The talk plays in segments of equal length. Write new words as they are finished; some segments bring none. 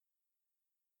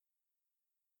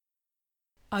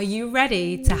Are you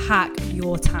ready to hack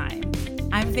your time?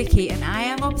 I'm Vicky and I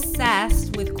am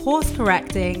obsessed with course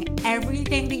correcting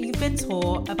everything that you've been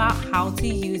taught about how to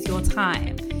use your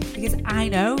time, because I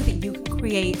know that you can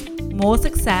create more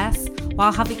success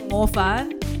while having more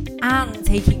fun and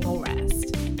taking more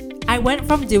rest. I went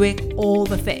from doing all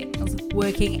the things,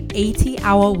 working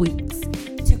 80-hour weeks,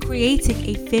 to creating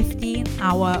a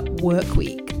 15-hour work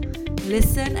week.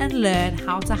 Listen and learn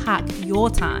how to hack your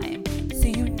time so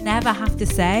you never have to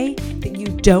say that you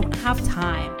don't have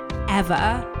time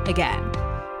ever again.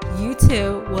 You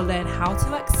too will learn how to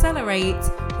accelerate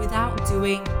without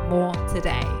doing more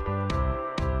today.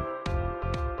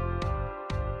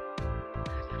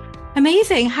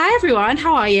 Amazing. Hi, everyone.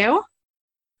 How are you?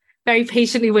 Very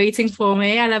patiently waiting for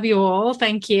me. I love you all.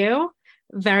 Thank you.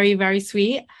 Very, very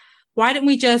sweet. Why don't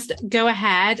we just go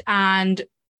ahead and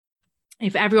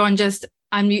if everyone just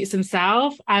unmutes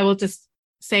themselves, I will just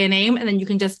say a name and then you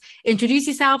can just introduce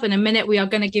yourself. In a minute, we are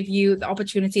going to give you the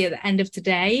opportunity at the end of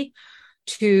today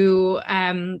to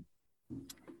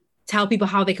tell people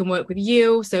how they can work with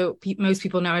you. So most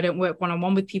people know I don't work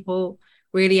one-on-one with people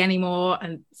really anymore,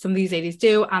 and some of these ladies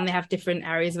do, and they have different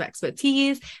areas of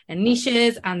expertise and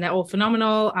niches, and they're all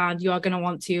phenomenal, and you are going to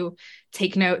want to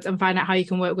take notes and find out how you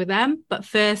can work with them. But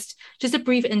first, just a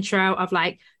brief intro of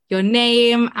like your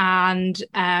name and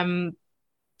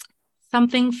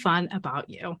something fun about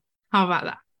you. How about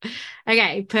that?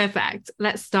 Okay, perfect.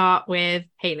 Let's start with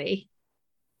Haley.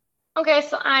 Okay,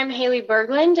 so I'm Haley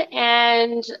Berglund,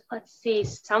 and let's see,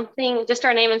 just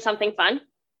our name and something fun.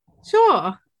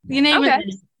 Sure. Your name Okay.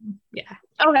 is... Yeah.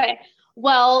 Okay.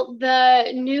 Well,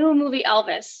 the new movie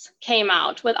Elvis came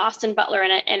out with Austin Butler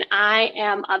in it, and I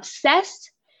am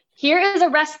obsessed. Here is a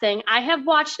rest thing.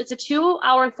 It's a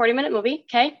 2-hour and 40-minute movie,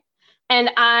 okay? And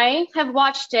I have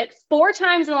watched it 4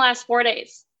 times in the last 4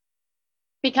 days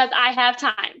because I have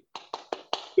time.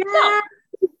 Yeah.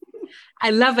 So.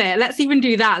 I love it. Let's even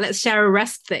do that. Let's share a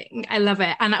rest thing. I love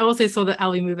it. And I also saw the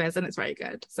Elvie movies and it's very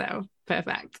good. So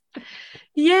perfect.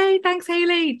 Yay. Thanks,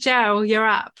 Haley. Joe, you're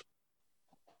up.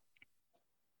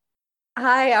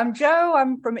 Hi, I'm Joe.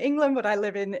 I'm from England, but I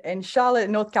live in Charlotte,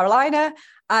 North Carolina.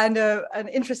 And an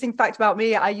interesting fact about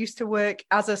me, I used to work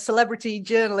as a celebrity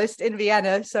journalist in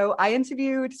Vienna. So I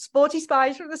interviewed Sporty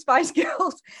Spice from the Spice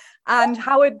Girls and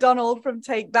Howard Donald from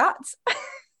Take That.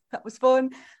 That was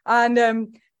fun.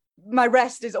 And my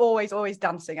rest is always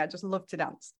dancing. I just love to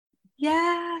dance.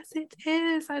 Yes, it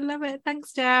is. I love it.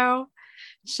 Thanks, Joe.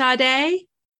 Sade?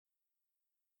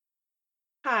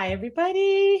 Hi,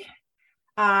 everybody.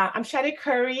 I'm Sade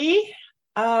Curry.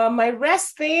 My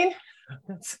resting,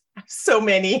 so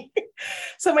many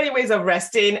ways of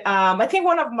resting. I think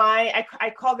one of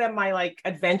I call them my like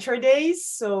adventure days.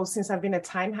 So since I've been a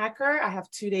time hacker, I have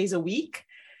 2 days a week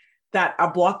that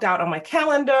are blocked out on my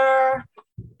calendar.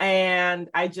 And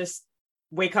I just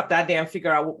wake up that day and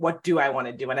figure out what do I want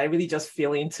to do. And I really just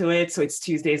feel into it. So it's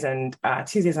Tuesdays and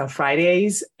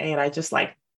Fridays. And I just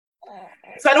like,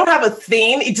 so I don't have a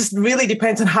theme. It just really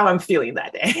depends on how I'm feeling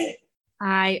that day.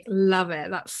 I love it.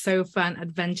 That's so fun.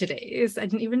 Adventure days. I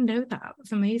didn't even know that.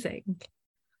 That's amazing.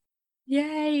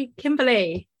 Yay.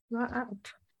 Kimberly, you're up.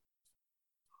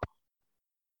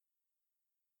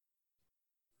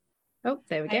 Oh,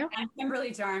 there we go. I'm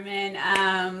Kimberly Jarman.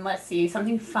 Let's see,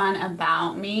 something fun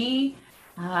about me.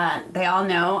 They all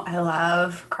know I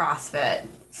love CrossFit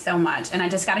so much, and I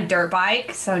just got a dirt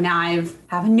bike, so now I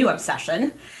have a new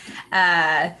obsession.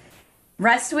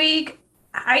 Rest week,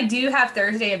 I do have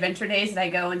Thursday adventure days that I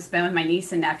go and spend with my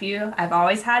niece and nephew. I've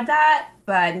always had that,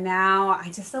 but now I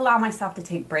just allow myself to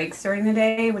take breaks during the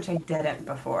day, which I didn't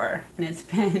before, and it's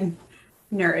been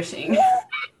nourishing.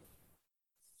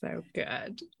 So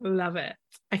good. Love it.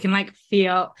 I can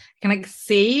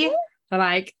see the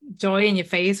like joy in your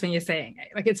face when you're saying it.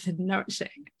 Like it's been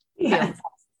nourishing. Yeah.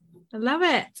 I love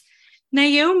it.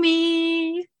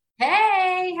 Naomi.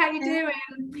 Hey, how you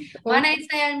doing? My name's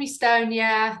Naomi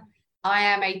Stonia. I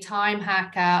am a time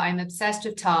hacker. I'm obsessed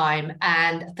with time.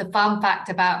 And the fun fact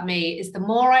about me is the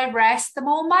more I rest, the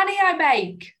more money I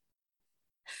make.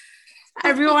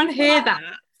 Everyone hear that.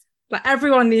 Like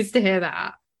everyone needs to hear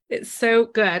that. It's so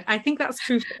good. I think that's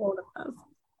true for all of us.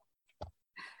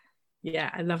 Yeah,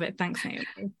 I love it. Thanks,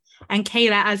 Naomi. And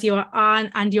Kayla, as you are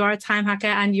on and you are a time hacker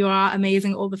and you are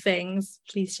amazing, all the things,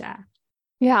 please share.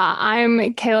 Yeah, I'm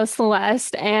Kayla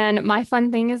Celeste, and my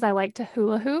fun thing is I like to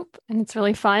hula hoop, and it's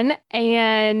really fun.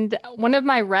 And one of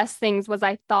my rest things was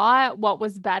I thought what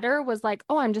was better was like,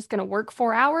 oh, I'm just going to work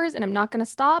 4 hours and I'm not going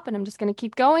to stop and I'm just going to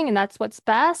keep going and that's what's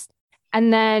best.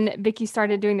 And then Vicky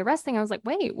started doing the rest thing. I was like,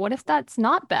 wait, what if that's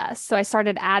not best? So I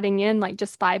started adding in like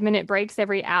just 5-minute breaks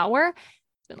every hour.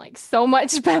 been like so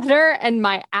much better. And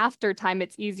my after time,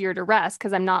 it's easier to rest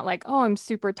because I'm not like, oh, I'm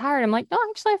super tired. I'm like, no,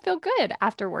 actually, I feel good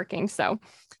after working. So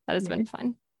that has been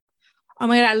fun. Oh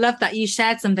my God, I love that you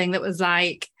shared something that was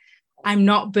like, I'm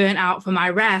not burnt out for my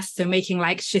rest. So making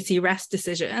like shitty rest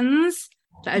decisions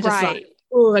that are just like,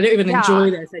 oh, I don't even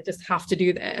enjoy this. I just have to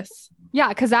do this. Yeah,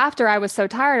 because after I was so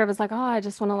tired, I was like, oh, I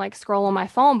just want to like scroll on my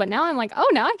phone. But now I'm like, oh,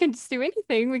 now I can just do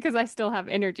anything because I still have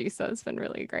energy. So it's been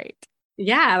really great.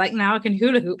 Yeah, like now I can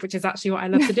hula hoop, which is actually what I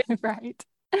love to do. Right.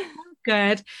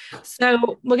 Good.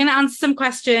 So we're going to answer some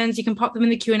questions. You can pop them in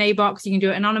the Q&A box. You can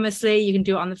do it anonymously. You can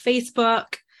do it on the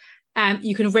Facebook.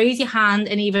 You can raise your hand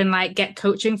and even like get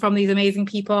coaching from these amazing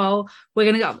people.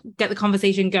 We're going to get the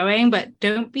conversation going, but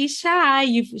don't be shy.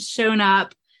 You've shown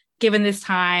up, given this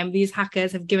time. These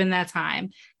hackers have given their time.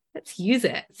 Let's use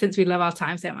it since we love our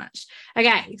time so much.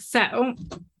 Okay, so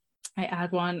I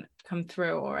had one come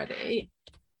through already.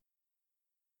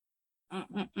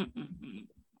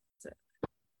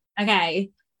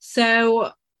 Okay,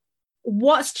 so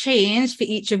what's changed for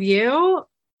each of you?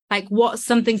 Like, what's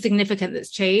something significant that's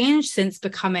changed since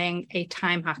becoming a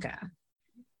time hacker?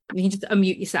 You can just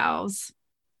unmute yourselves.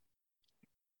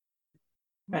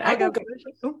 I'll go.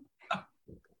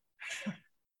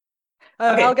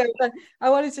 I'll go. I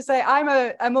wanted to say I'm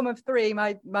a mum of three.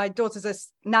 My daughters are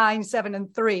 9, 7,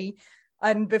 and 3.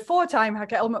 And before Time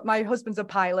Hacker, my husband's a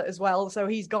pilot as well, so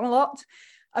he's gone a lot.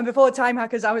 And before Time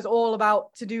Hackers, I was all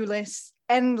about to-do lists,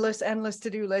 endless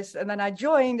to-do lists. And then I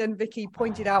joined, and Vicky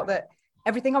pointed out that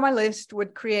everything on my list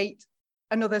would create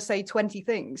another, say, 20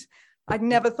 things. I'd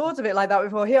never thought of it like that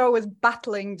before. Here I was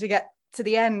battling to get to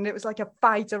the end. It was like a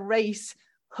fight, a race,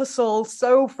 hustle,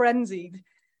 so frenzied.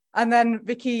 And then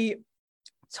Vicky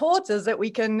taught us that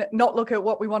we can not look at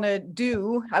what we want to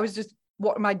do. I was just,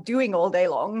 what am I doing all day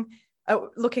long?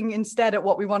 Looking instead at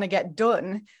what we want to get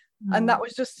done. And that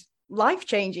was just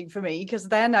life-changing for me, because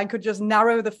then I could just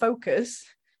narrow the focus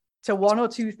to 1 or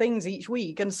 2 things each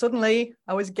week. And suddenly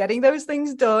I was getting those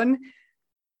things done.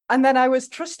 And then I was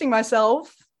trusting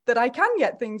myself that I can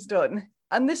get things done.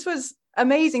 And this was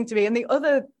amazing to me. And the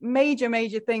other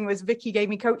major thing was Vicky gave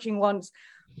me coaching once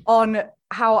on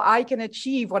how I can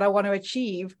achieve what I want to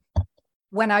achieve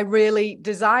when I really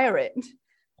desire it.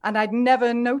 And I'd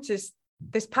never noticed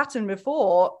this pattern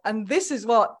before. And this is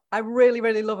what I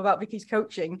really love about Vicky's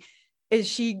coaching, is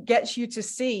she gets you to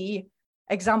see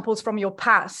examples from your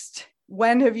past.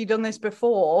 When have you done this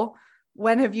before?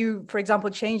 When have you, for example,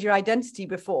 changed your identity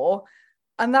before?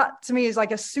 And that to me is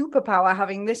like a superpower,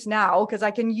 having this now, because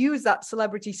I can use that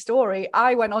celebrity story.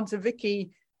 I went on to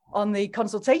Vicky on the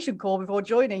consultation call before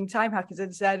joining Time Hackers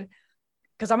and said,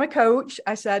 because I'm a coach,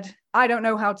 I said, I don't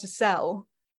know how to sell.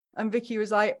 And Vicky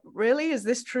was like, really? Is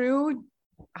this true?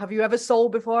 Have you ever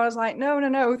sold before? I was like,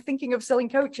 no. Thinking of selling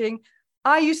coaching.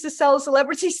 I used to sell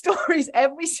celebrity stories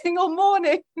every single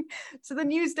morning to the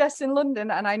news desk in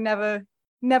London, and I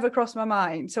never crossed my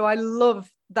mind. So I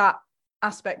love that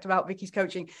aspect about Vicky's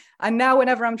coaching. And now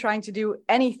whenever I'm trying to do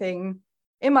anything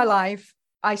in my life,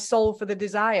 I solve for the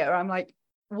desire. I'm like,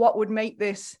 what would make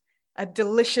this a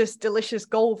delicious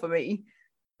goal for me?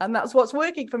 And that's what's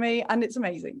working for me. And it's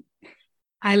amazing.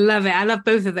 I love it. I love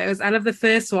both of those. I love the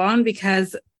first one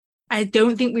because I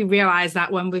don't think we realize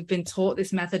that when we've been taught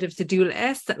this method of to-do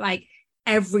list, that like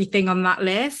everything on that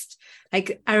list,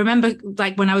 like I remember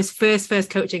like when I was first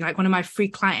coaching, like one of my free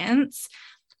clients,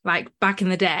 like back in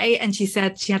the day, and she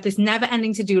said she had this never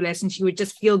ending to-do list and she would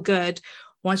just feel good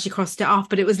once she crossed it off.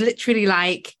 But it was literally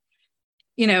like,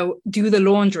 you know, do the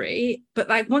laundry. But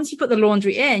like once you put the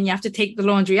laundry in, you have to take the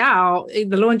laundry out.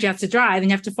 The laundry has to dry, then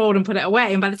you have to fold and put it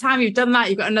away. And by the time you've done that,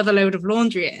 you've got another load of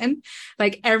laundry in.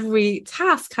 Like every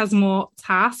task has more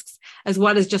tasks, as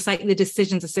well as just like the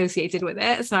decisions associated with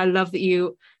it. So I love that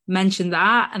you mentioned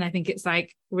that. And I think it's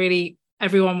like really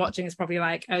everyone watching is probably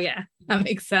like, oh yeah, that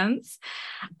makes sense.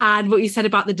 And what you said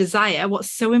about the desire,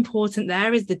 what's so important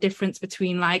there is the difference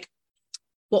between like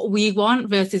what we want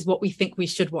versus what we think we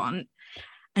should want.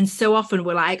 And so often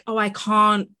we're like, oh, I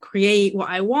can't create what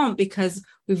I want because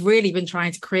we've really been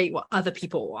trying to create what other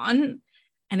people want.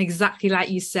 And exactly like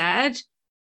you said,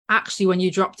 actually, when you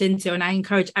dropped into, and I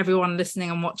encourage everyone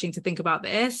listening and watching to think about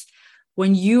this,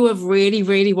 when you have really,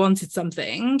 really wanted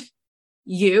something,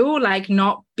 you like,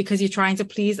 not because you're trying to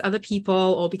please other people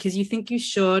or because you think you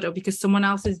should or because someone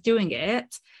else is doing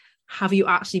it, have you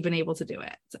actually been able to do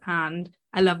it? And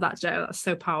I love that, Jo. That's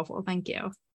so powerful. Thank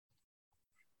you.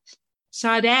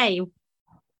 Sade.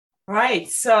 Right.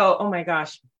 So, oh my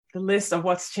gosh, the list of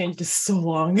what's changed is so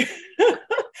long.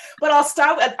 But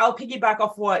I'll piggyback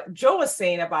off what Jo was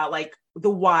saying about like the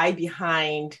why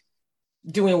behind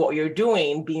doing what you're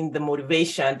doing, being the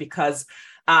motivation, because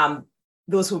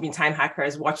those who've been time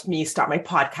hackers watched me start my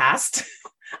podcast.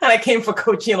 And I came for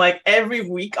coaching like every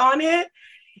week on it.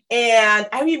 And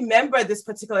I remember this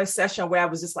particular session where I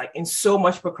was just like in so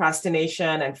much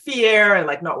procrastination and fear and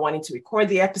like not wanting to record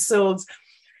the episodes.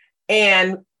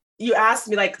 And you asked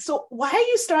me like, so why are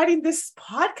you starting this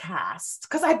podcast?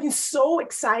 Because I've been so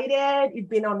excited. It'd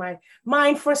been on my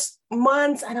mind for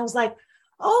months. And I was like,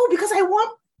 oh, because I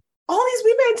want all these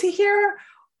women to hear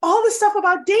all the stuff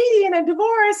about dating and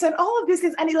divorce and all of these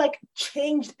things. And it like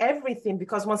changed everything,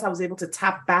 because once I was able to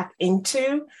tap back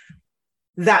into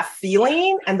that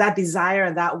feeling and that desire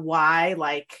and that why,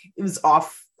 like it was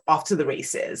off to the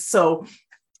races. So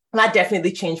that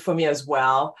definitely changed for me as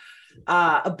well.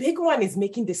 A big one is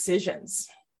making decisions.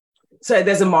 So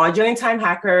there's a module in Time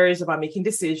Hackers about making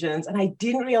decisions. And I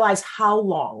didn't realize how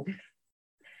long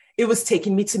it was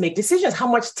taking me to make decisions, how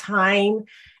much time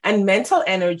and mental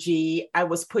energy I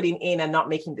was putting in and not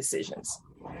making decisions.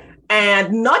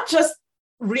 And not just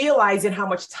realizing how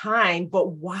much time,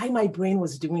 but why my brain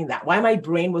was doing that, why my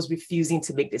brain was refusing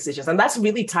to make decisions. And that's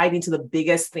really tied into the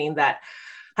biggest thing that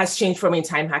has changed for me in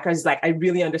Time Hackers. Like, I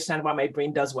really understand why my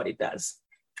brain does what it does.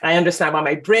 I understand why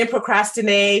my brain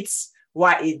procrastinates,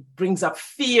 why it brings up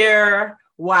fear,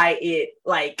 why it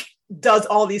like does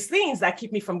all these things that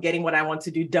keep me from getting what I want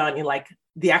to do done in like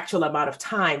the actual amount of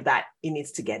time that it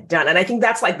needs to get done. And I think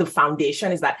that's like the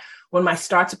foundation, is that when I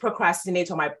start to procrastinate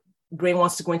or my brain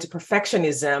wants to go into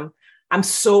perfectionism, I'm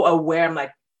so aware. I'm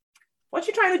like, what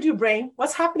you trying to do, brain?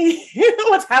 What's happening?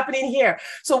 What's happening here?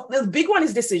 So the big one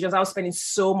is decisions. I was spending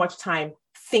so much time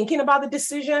thinking about the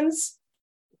decisions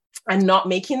and not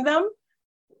making them.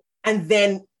 And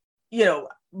then,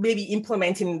 maybe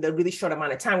implementing in the really short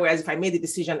amount of time. Whereas if I made the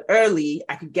decision early,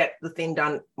 I could get the thing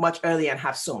done much earlier and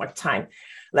have so much time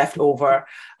left over.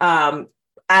 And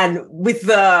with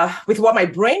what my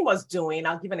brain was doing,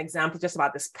 I'll give an example just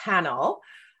about this panel.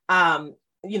 I've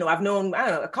known,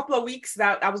 a couple of weeks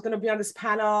that I was going to be on this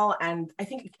panel. And I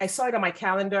think I saw it on my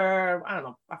calendar,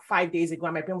 5 days ago.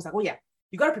 And my brain was like, oh yeah,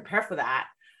 you got to prepare for that.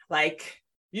 Like,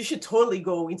 you should totally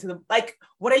go into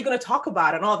what are you going to talk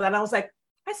about and all that. And I was like,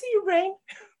 I see you, brain.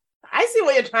 I see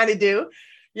what you're trying to do.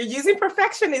 You're using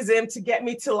perfectionism to get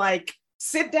me to like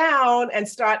sit down and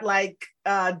start like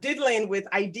diddling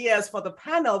with ideas for the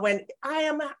panel when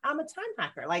I'm a time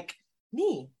hacker, like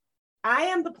me. I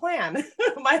am the plan.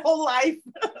 My whole life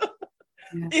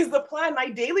is the plan.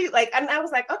 My daily, and I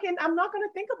was like, okay, I'm not going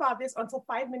to think about this until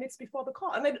 5 minutes before the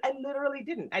call. And I literally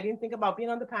didn't. I didn't think about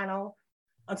being on the panel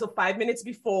until 5 minutes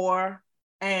before,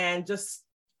 and just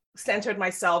centered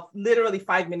myself literally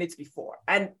 5 minutes before.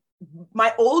 And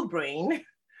my old brain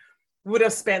would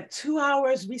have spent 2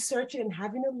 hours researching and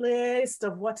having a list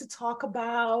of what to talk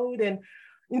about. And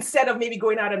instead of maybe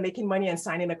going out and making money and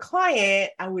signing a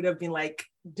client, I would have been like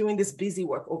doing this busy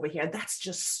work over here. That's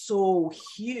just so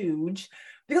huge,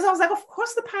 because I was like, of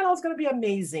course the panel is going to be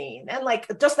amazing. And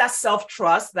like, just that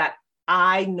self-trust that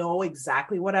I know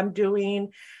exactly what I'm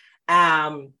doing.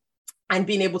 And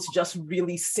being able to just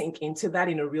really sink into that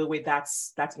in a real way,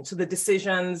 that's into the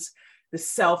decisions, the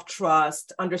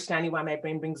self-trust, understanding why my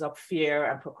brain brings up fear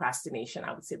and procrastination.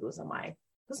 I would say those are my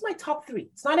top three.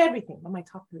 It's not everything, but my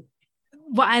top three.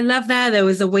 What I love there,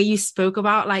 is the way you spoke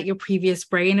about like your previous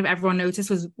brain, if everyone noticed,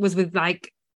 was with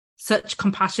like such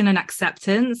compassion and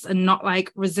acceptance, and not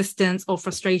like resistance or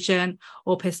frustration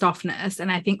or pissed offness. And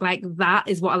I think like that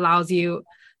is what allows you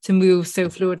to move so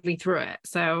fluidly through it.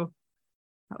 So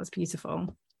that was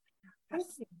beautiful. I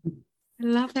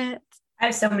love it. I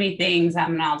have so many things,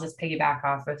 and I'll just piggyback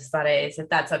off of Sade's, if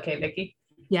that's okay, Vicky.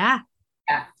 Yeah.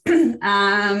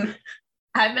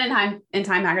 I've been in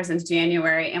Time Hacker since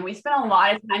January, and we spent a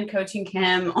lot of time coaching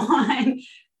Kim on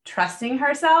trusting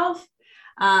herself.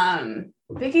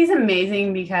 Vicky's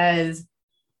amazing because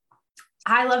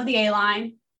I love the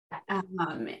A-line.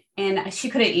 And she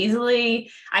could have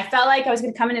I felt like I was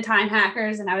going to come into Time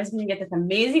Hackers and I was going to get this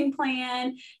amazing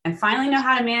plan and finally know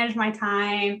how to manage my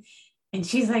time. And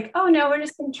she's like, oh no, we're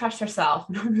just going to trust yourself.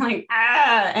 And I'm like,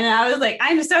 and I was like,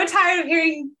 I'm so tired of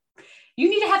hearing you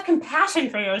need to have compassion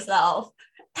for yourself.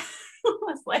 I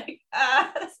was like,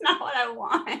 that's not what I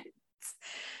want.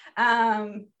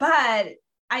 But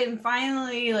I'm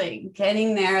finally like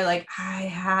getting there. Like, I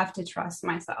have to trust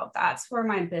myself. That's where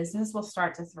my business will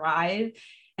start to thrive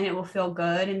and it will feel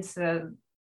good, instead of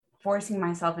forcing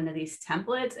myself into these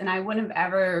templates. And I wouldn't have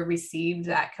ever received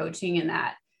that coaching and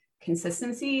that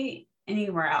consistency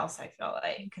anywhere else, I feel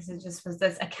like, because it just was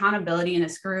this accountability in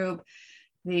this group.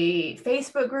 The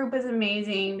Facebook group is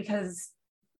amazing because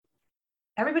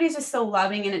everybody's just so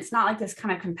loving, and it's not like this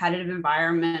kind of competitive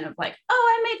environment of like,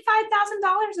 oh, I made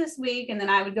 $5,000 this week, and then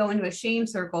I would go into a shame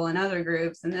circle in other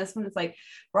groups. And this one, it's like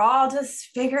we're all just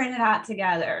figuring it out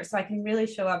together, so I can really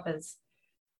show up as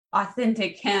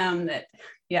authentic Kim.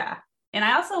 And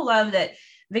I also love that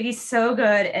Vicky's so good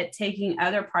at taking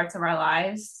other parts of our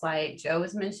lives, like Joe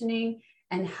was mentioning,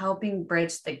 and helping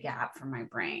bridge the gap for my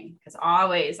brain. Because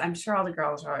always, I'm sure all the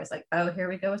girls are always like, oh, here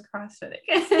we go with CrossFit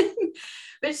again.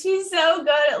 But she's so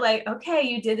good at like, okay,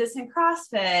 you did this in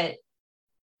CrossFit.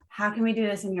 How can we do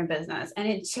this in your business? And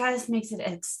it just makes it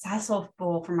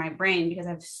accessible for my brain because I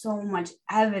have so much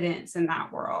evidence in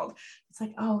that world. It's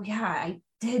like, oh yeah, I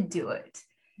did do it.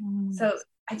 So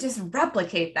I just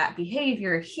replicate that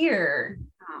behavior here.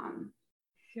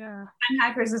 Time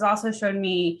Hackers has also showed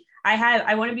me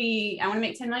I want to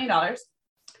make $10 million. There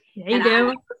you go.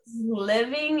 I'm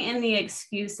living in the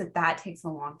excuse that takes a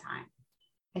long time.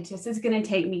 It just is going to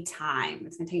take me time.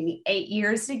 It's going to take me 8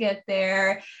 years to get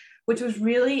there, which was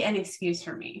really an excuse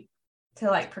for me to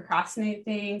like procrastinate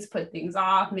things, put things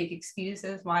off, make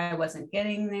excuses why I wasn't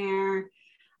getting there.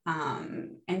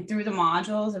 And through the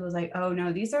modules, it was like, oh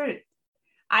no,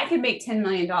 I could make $10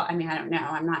 million. I mean, I don't know.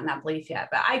 I'm not in that belief yet,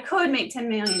 but I could make $10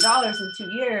 million in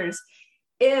 2 years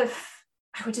if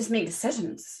I would just make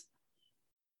decisions,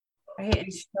 right?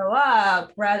 And show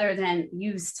up rather than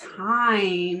use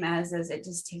time as it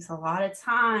just takes a lot of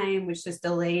time, which just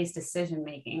delays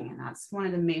decision-making. And that's one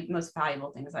of the most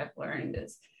valuable things I've learned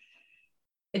is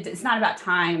it's not about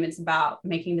time. It's about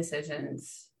making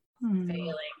decisions,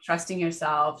 failing, trusting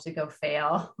yourself to go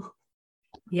fail.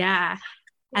 Yeah.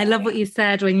 I love what you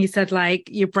said when you said like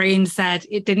your brain said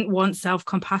it didn't want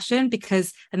self-compassion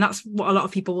and that's what a lot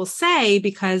of people will say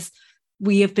because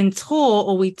we have been taught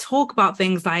or we talk about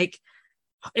things like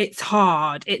it's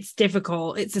hard, it's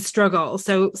difficult, it's a struggle.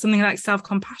 So something like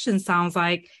self-compassion sounds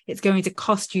like it's going to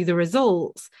cost you the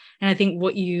results. And I think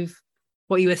what you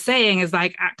were saying is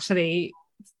like actually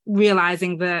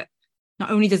realizing that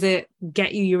not only does it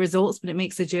get you your results, but it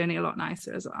makes the journey a lot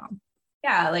nicer as well.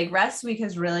 Yeah, like Rest Week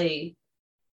has really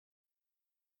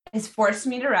it's forced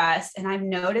me to rest. And I've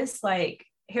noticed like,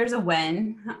 here's a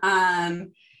win. I've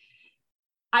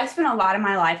spent a lot of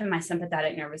my life in my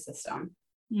sympathetic nervous system,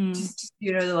 just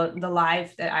due to the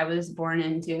life that I was born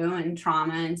into and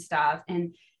trauma and stuff.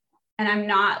 And I'm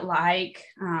not like,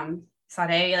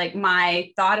 Sade, like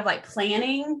my thought of like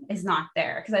planning is not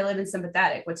there because I live in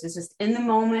sympathetic, which is just in the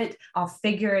moment, I'll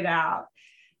figure it out.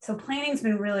 So planning's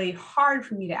been really hard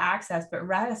for me to access, but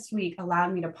Rest Week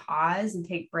allowed me to pause and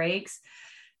take breaks.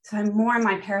 So I'm more in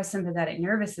my parasympathetic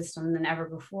nervous system than ever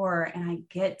before. And I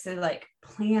get to like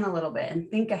plan a little bit and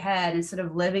think ahead instead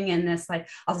of living in this, like,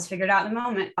 I'll just figure it out in the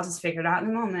moment.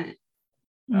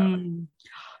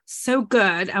 So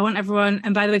good. I want everyone,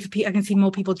 and by the way, for Pete, I can see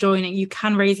more people joining. You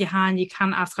can raise your hand. You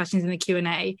can ask questions in the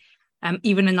Q&A,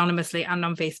 even anonymously and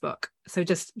on Facebook. So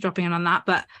just dropping in on that.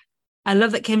 But I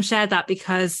love that Kim shared that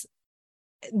because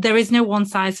there is no one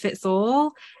size fits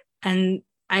all. And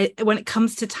when it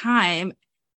comes to time,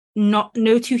 no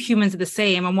two humans are the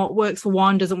same, and what works for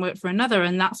one doesn't work for another.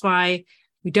 And that's why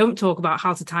we don't talk about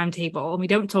how to timetable, and we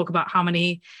don't talk about how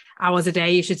many hours a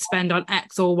day you should spend on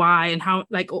X or Y and how,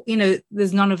 like,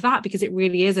 there's none of that, because it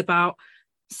really is about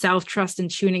self-trust and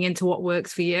tuning into what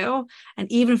works for you. And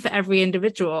even for every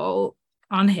individual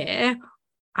on here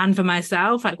and for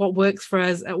myself, like what works for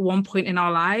us at one point in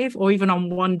our life or even on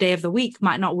one day of the week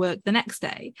might not work the next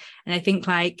day. And I think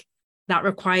like that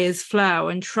requires flow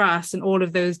and trust and all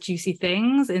of those juicy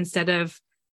things instead of,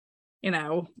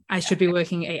 I should be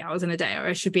working 8 hours in a day, or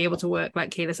I should be able to work, like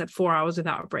Kayla said, 4 hours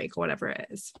without a break or whatever it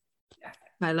is. Yeah.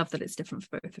 I love that it's different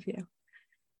for both of you.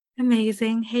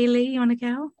 Amazing. Haley, you want to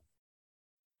go?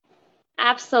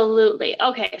 Absolutely.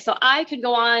 Okay, so I could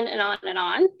go on and on and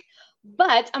on,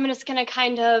 but I'm just going to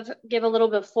kind of give a little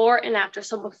before and after.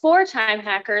 So before Time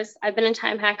Hackers, I've been in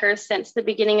Time Hackers since the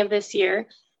beginning of this year.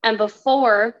 And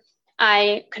before,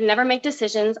 I could never make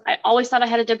decisions. I always thought I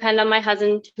had to depend on my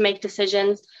husband to make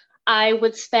decisions. I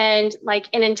would spend like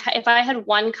if I had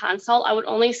one consult, I would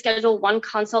only schedule one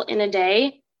consult in a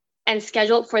day and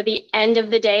schedule it for the end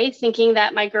of the day, thinking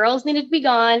that my girls needed to be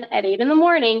gone at 8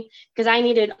 a.m. because I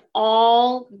needed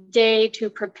all day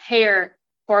to prepare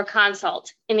for a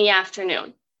consult in the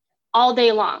afternoon, all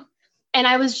day long. And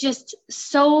I was just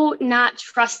so not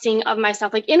trusting of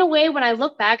myself. Like in a way, when I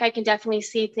look back, I can definitely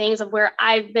see things of where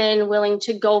I've been willing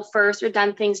to go first or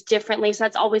done things differently. So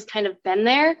that's always kind of been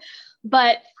there,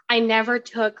 but I never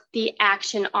took the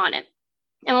action on it.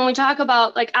 And when we talk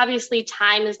about, like, obviously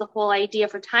time is the whole idea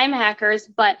for Time Hackers,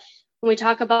 but when we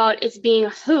talk about it's being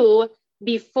who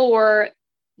before,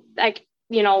 like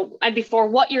I'd be for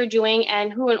what you're doing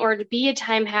and who in order to be a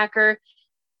time hacker.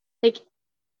 Like,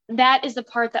 that is the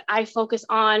part that I focus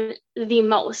on the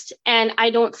most. And I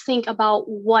don't think about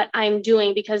what I'm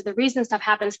doing, because the reason stuff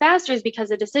happens faster is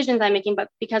because of the decisions I'm making, but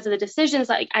because of the decisions,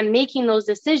 like I'm making those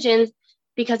decisions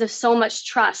because of so much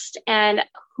trust and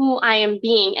who I am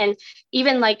being. And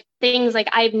even like things like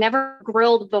I've never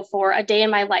grilled before a day in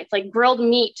my life, like grilled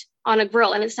meat on a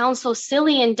grill. And it sounds so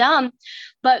silly and dumb,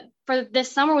 but for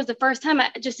this summer was the first time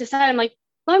I just decided, I'm like,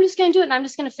 well, I'm just going to do it and I'm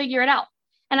just going to figure it out.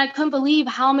 And I couldn't believe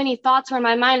how many thoughts were in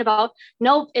my mind about,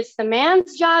 nope, it's the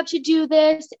man's job to do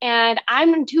this. And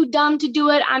I'm too dumb to do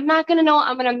it. I'm not going to know.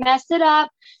 I'm going to mess it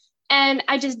up. And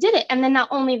I just did it. And then not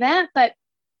only that, but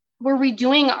we're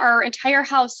redoing our entire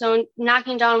house. So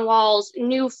knocking down walls,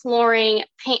 new flooring,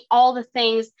 paint, all the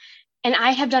things. And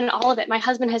I have done all of it. My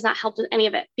husband has not helped with any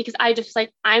of it, because I just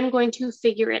like, I'm going to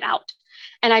figure it out.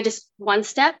 And I just one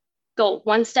step, go.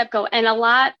 And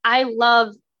I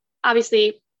love,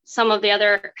 obviously, some of the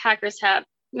other hackers have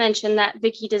mentioned that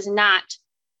Vicki does not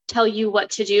tell you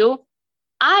what to do.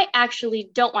 I actually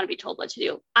don't want to be told what to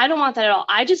do. I don't want that at all.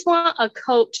 I just want a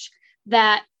coach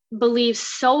that believes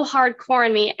so hardcore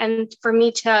in me, and for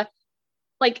me to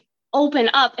like open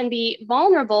up and be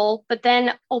vulnerable, but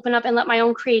then open up and let my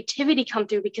own creativity come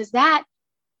through, because that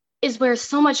is where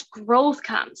so much growth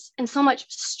comes and so much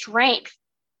strength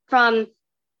from,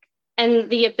 and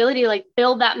the ability to like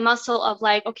build that muscle of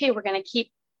like, okay, we're going to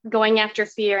keep going after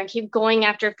fear and keep going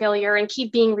after failure and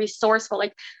keep being resourceful.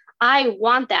 Like, I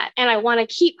want that. And I want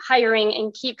to keep hiring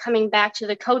and keep coming back to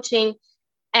the coaching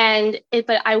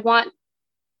but I want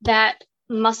that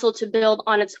muscle to build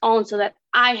on its own so that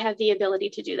I have the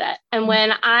ability to do that. And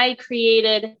when I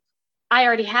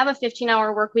already have a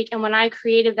 15-hour work week. And when I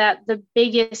created that, the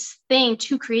biggest thing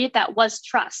to create that was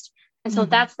trust. And so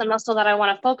that's the muscle that I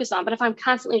want to focus on. But if I'm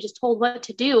constantly just told what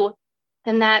to do,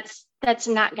 then that's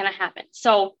not going to happen.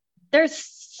 So there's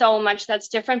so much that's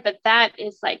different, but that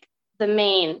is like the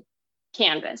main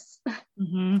canvas.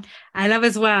 I love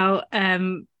as well,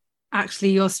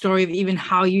 actually, your story of even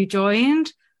how you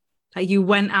joined. Like, you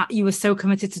went out, you were so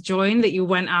committed to join that you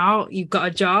went out, you got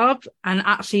a job, and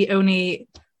actually only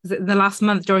in the last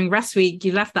month during rest week,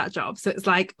 you left that job. So it's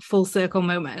like full circle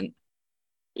moment.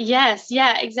 Yes.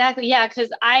 Yeah, exactly. Yeah.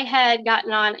 Because I had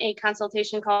gotten on a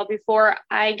consultation call before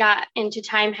I got into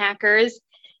Time Hackers.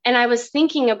 And I was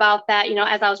thinking about that,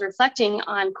 as I was reflecting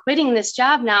on quitting this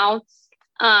job now,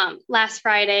 last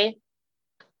Friday,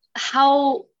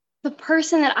 how the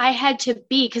person that I had to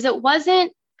be, because it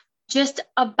wasn't just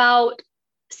about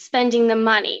spending the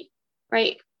money,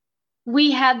 right?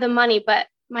 We had the money, but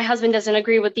my husband doesn't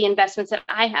agree with the investments that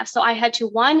I have. So I had to,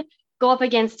 one, go up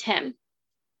against him.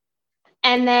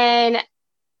 And then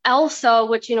also,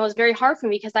 which, is very hard for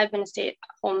me because I've been a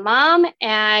stay-at-home mom.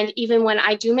 And even when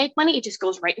I do make money, it just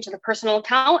goes right into the personal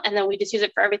account. And then we just use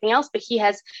it for everything else. But he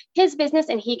has his business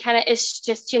and he kind of is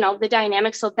just, the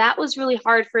dynamic. So that was really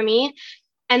hard for me.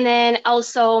 And then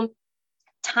also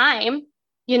time,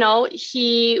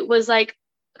 he was like,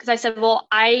 because I said, well,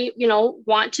 I,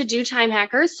 want to do Time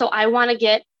Hackers. So I want to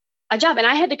get a job. And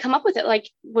I had to come up with it. Like,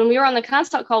 when we were on the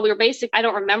consult call, we were I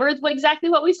don't remember exactly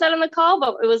what we said on the call,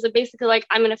 but it was basically like,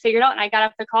 I'm going to figure it out. And I got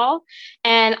off the call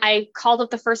and I called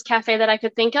up the first cafe that I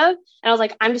could think of. And I was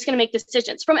like, I'm just going to make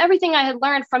decisions from everything I had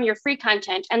learned from your free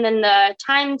content. And then the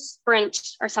Time Sprint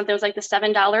or something was like the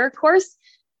 $7 course,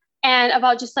 and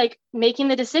about just like making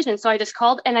the decision. So I just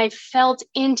called and I felt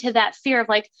into that fear of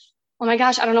like, oh my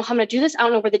gosh, I don't know how I'm going to do this. I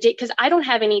don't know where because I don't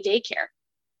have any daycare.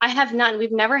 I have none.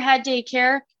 We've never had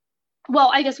daycare.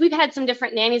 Well, I guess we've had some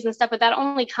different nannies and stuff, but that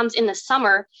only comes in the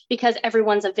summer because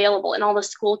everyone's available and all the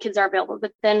school kids are available.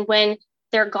 But then when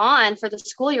they're gone for the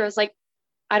school year, it's like,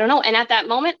 I don't know. And at that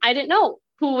moment, I didn't know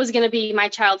who was going to be my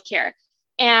childcare.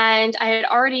 And I had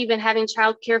already been having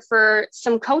childcare for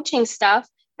some coaching stuff.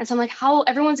 And so I'm like, how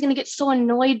everyone's going to get so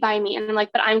annoyed by me. And I'm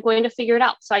like, but I'm going to figure it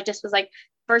out. So I just was like,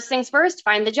 first things first,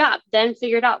 find the job, then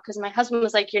figure it out. Because my husband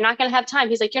was like, you're not going to have time.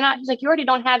 He's like, you already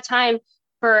don't have time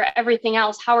for everything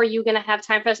else. How are you going to have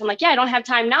time for this? I'm like, yeah, I don't have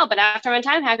time now, but after I'm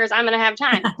Time Hackers, I'm going to have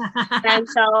time. And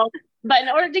so, but in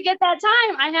order to get that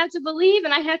time, I have to believe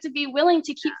and I have to be willing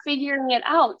to keep figuring it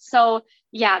out. So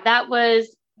yeah, that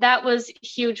was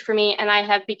huge for me. And I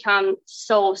have become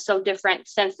so different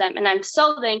since then. And I'm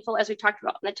so thankful, as we talked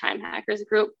about in the Time Hackers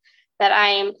group, that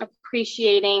I am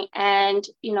appreciating and,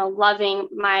 loving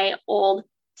my old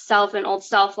self and old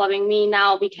self loving me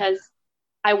now, because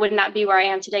I would not be where I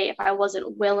am today if I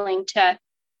wasn't willing to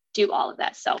do all of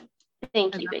that. So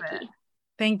thank you, Vicki.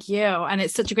 Thank you. And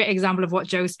it's such a great example of what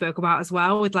Joe spoke about as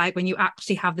well, with like, when you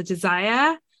actually have the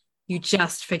desire, you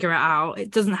just figure it out. It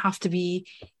doesn't have to be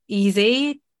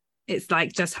easy. It's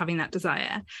like just having that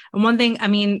desire. And one thing, I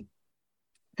mean,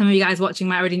 some of you guys watching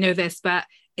might already know this, but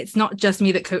it's not just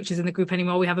me that coaches in the group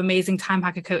anymore. We have amazing time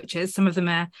hacker coaches. Some of them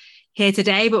are here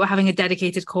today, but we're having a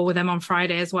dedicated call with them on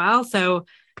Friday as well. So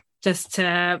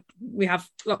we have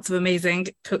lots of amazing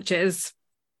coaches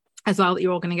as well that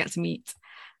you're all going to get to meet.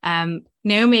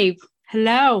 Naomi,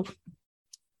 hello.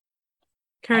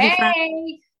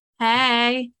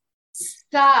 Hey.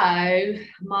 So,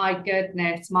 my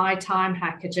goodness, my time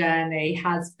hacker journey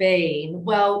has been,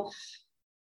 well,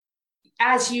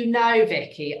 as you know,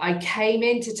 Vicky, I came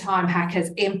into time hackers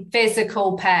in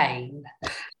physical pain.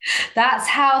 That's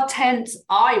how tense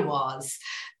I was.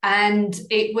 And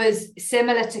it was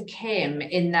similar to Kim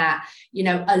in that, you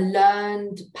know, a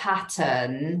learned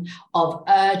pattern of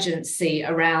urgency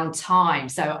around time.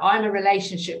 So I'm a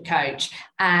relationship coach,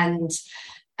 and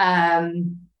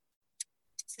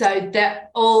so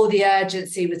that all the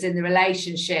urgency was in the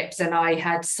relationships, and I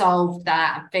had solved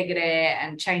that and figured it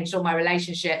and changed all my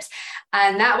relationships.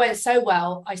 And that went so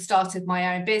well, I started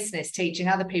my own business teaching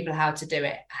other people how to do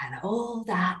it. And all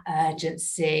that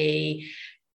urgency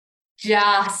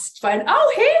just went,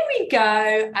 oh, here we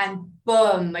go. And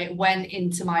boom, it went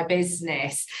into my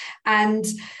business. And,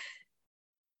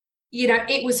 you know,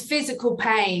 it was physical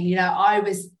pain. You know, I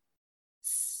was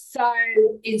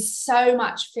in so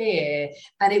much fear,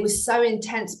 and it was so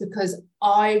intense because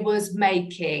I was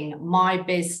making my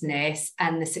business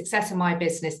and the success of my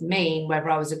business mean whether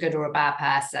I was a good or a bad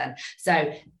person.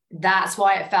 So that's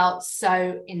why it felt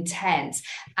so intense.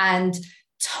 And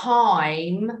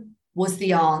time was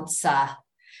the answer.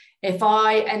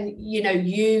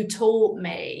 You taught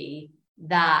me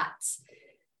that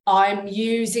I'm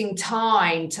using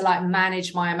time to like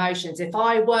manage my emotions. If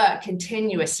I work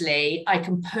continuously, I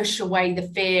can push away the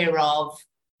fear of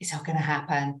it's not going to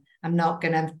happen. I'm not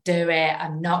going to do it.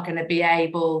 I'm not going to be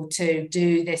able to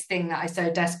do this thing that I so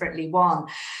desperately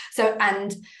want. So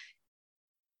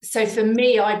for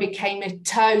me, I became a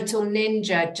total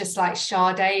ninja, just like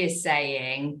Sade is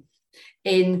saying,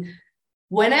 in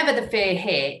whenever the fear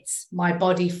hits, my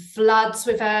body floods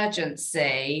with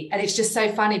urgency. And it's just so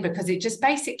funny because it just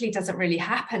basically doesn't really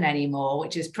happen anymore,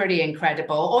 which is pretty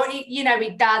incredible. Or, you know,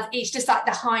 it does. It's just like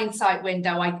the hindsight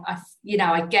window. I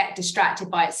get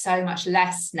distracted by it so much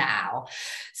less now.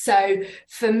 So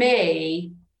for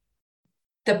me,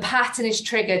 the pattern is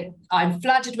triggered. I'm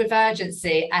flooded with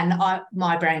urgency, and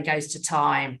my brain goes to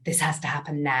time. This has to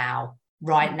happen now,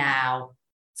 right now.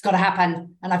 It's got to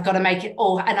happen, and I've got to make it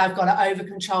all, and I've got to over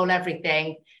control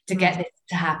everything to get this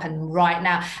to happen right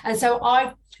now. And so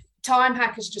time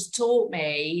hackers just taught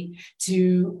me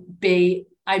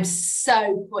I'm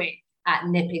so quick at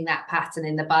nipping that pattern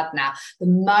in the bud now. The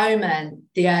moment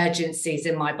the urgency is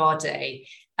in my body,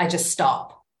 I just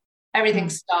stop. Everything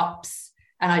stops,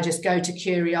 and I just go to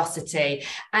curiosity.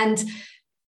 And,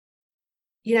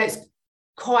 you know, it's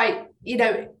quite, you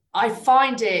know, I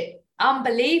find it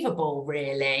unbelievable,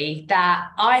 really, that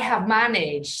I have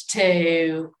managed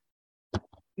to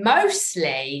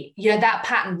mostly, you know, that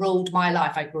pattern ruled my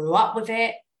life. I grew up with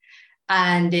it,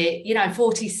 and it, you know, I'm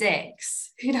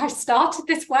 46, you know, I started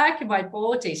this work in my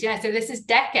 40s, yeah, so this is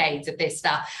decades of this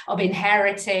stuff, of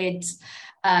inherited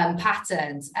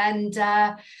patterns. And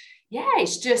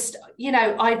it's just, you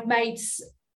know, I've made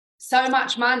so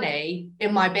much money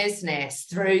in my business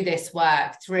through this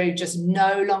work, through just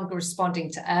no longer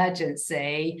responding to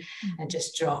urgency and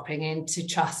just dropping into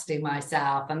trusting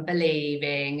myself and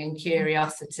believing and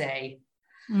curiosity.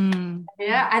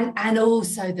 Yeah. And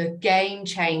also the game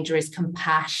changer is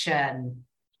compassion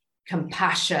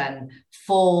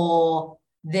for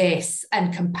this,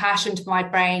 and compassion to my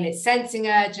brain. It's sensing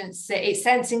urgency, it's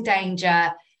sensing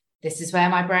danger. This is where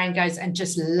my brain goes, and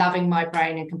just loving my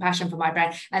brain and compassion for my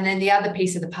brain. And then the other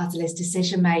piece of the puzzle is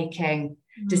decision making.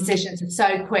 Decisions are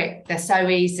so quick. They're so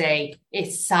easy.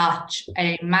 It's such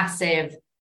a massive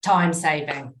time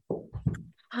saving.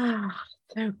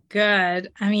 So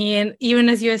good. I mean, even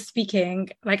as you were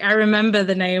speaking, like I remember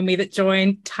the Naomi that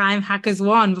joined Time Hackers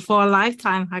 1 before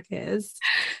Lifetime Hackers.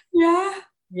 Yeah.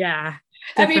 Yeah.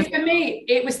 I mean, for me,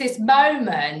 it was this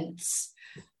moment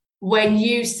when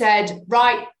you said,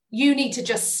 right, you need to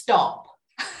just stop.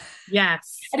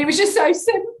 Yes. And it was just so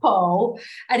simple.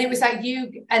 And it was like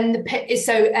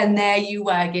and there you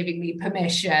were giving me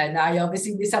permission. I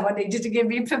obviously knew someone needed to give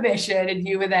me permission, and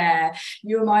you were there.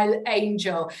 You were my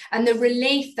angel. And the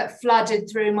relief that flooded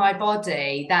through my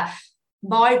body, that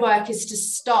my work is to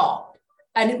stop.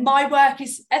 And my work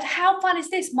is, and how fun is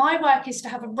this? My work is to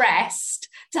have a rest,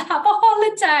 to have a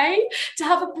holiday, to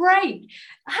have a break.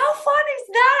 How fun is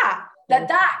that?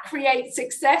 That creates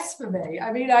success for me.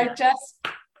 I mean,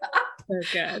 So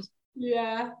good.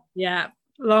 Yeah. Yeah.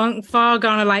 Far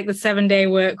gone are like the 7-day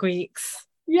work weeks.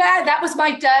 Yeah, that was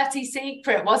my dirty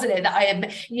secret, wasn't it? That I am,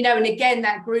 and again,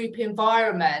 that group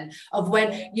environment of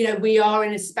when, we are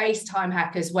in a space time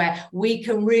hackers where we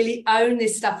can really own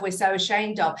this stuff we're so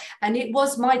ashamed of. And it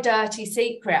was my dirty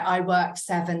secret. I worked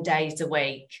 7 days a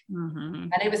week.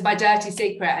 And it was my dirty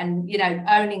secret. And,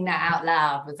 owning that out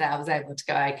loud I was able to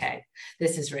go, okay,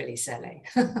 this is really silly.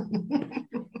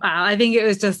 Well, I think it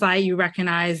was just like you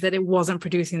recognize that it wasn't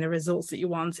producing the results that you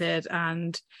wanted.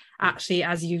 And actually,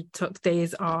 as you took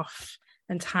days off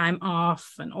and time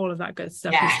off and all of that good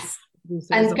stuff. Yes.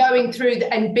 And going through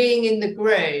and being in the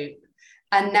group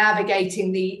and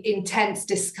navigating the intense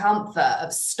discomfort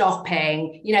of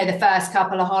stopping. The first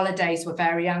couple of holidays were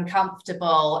very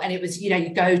uncomfortable. And it was,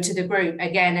 you go to the group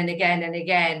again and again and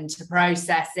again to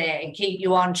process it and keep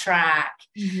you on track.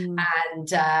 And,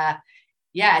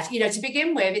 to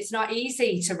begin with, it's not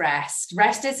easy to rest.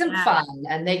 Rest isn't fun,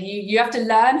 and that you have to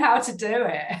learn how to do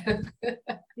it.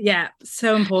 Yeah,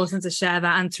 so important to share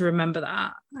that and to remember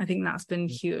that. I think that's been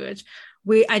huge.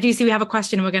 I do see we have a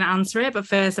question and we're going to answer it, but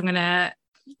first I'm going to,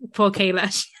 poor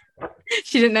Kayla,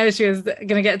 she didn't know she was going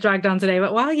to get dragged on today,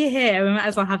 but while you're here, we might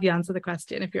as well have you answer the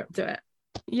question if you're up to it.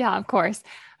 Yeah, of course.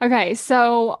 Okay,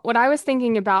 so what I was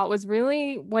thinking about was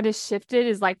really what has shifted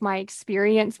is like my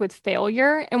experience with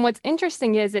failure. And what's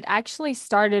interesting is it actually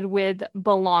started with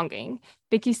belonging.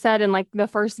 Vicky said in like the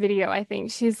first video, I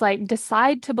think, she's like,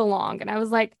 decide to belong. And I was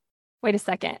like, wait a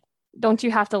second. Don't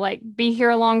you have to like be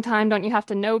here a long time? Don't you have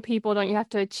to know people? Don't you have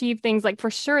to achieve things? Like for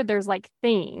sure, there's like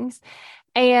things.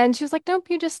 And she was like, nope,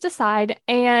 you just decide.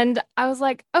 And I was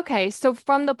like, okay, so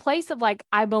from the place of like,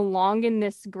 I belong in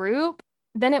this group,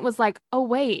 then it was like, oh,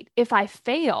 wait, if I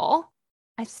fail,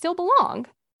 I still belong.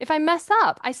 If I mess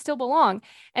up, I still belong.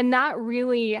 And that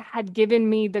really had given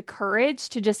me the courage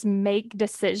to just make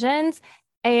decisions.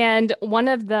 And one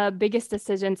of the biggest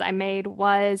decisions I made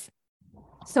was,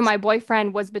 so my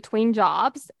boyfriend was between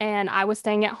jobs and I was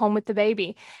staying at home with the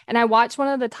baby. And I watched one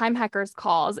of the Time Hackers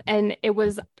calls and it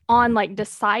was on like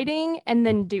deciding and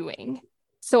then doing.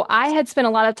 So I had spent a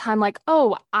lot of time like,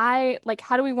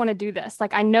 how do we want to do this?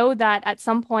 Like, I know that at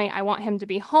some point I want him to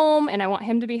be home and I want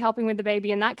him to be helping with the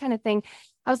baby and that kind of thing.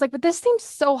 I was like, but this seems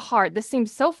so hard. This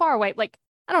seems so far away. Like,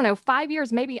 I don't know, 5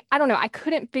 years, maybe, I don't know. I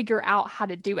couldn't figure out how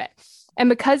to do it. And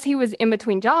because he was in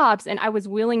between jobs and I was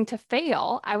willing to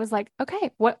fail, I was like,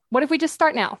 okay, what if we just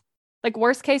start now? Like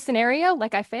worst case scenario,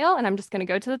 like I fail and I'm just going to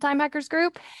go to the Time Hackers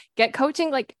group, get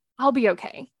coaching, like I'll be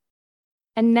okay.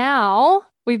 And now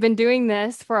we've been doing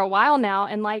this for a while now.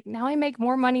 And like, now I make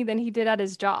more money than he did at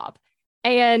his job.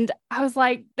 And I was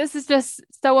like, this is just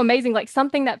so amazing. Like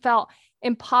something that felt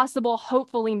impossible,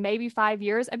 hopefully maybe 5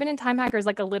 years. I've been in Time Hackers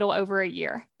like a little over a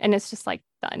year and it's just like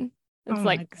done. It's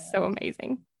like so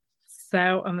amazing.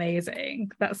 So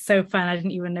amazing. That's so fun. I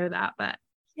didn't even know that, but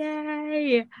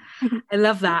yay. I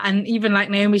love that. And even like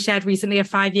Naomi shared recently a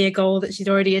 5-year goal that she's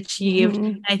already achieved.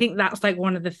 I think that's like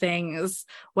one of the things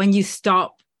when you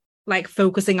stop like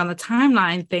focusing on the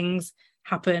timeline, things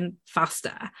happen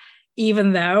faster,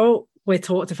 even though we're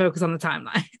taught to focus on the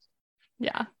timeline.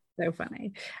 Yeah. So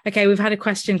funny. Okay, we've had a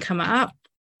question come up.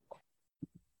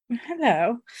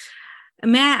 Hello.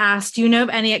 May I ask, do you know of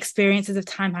any experiences of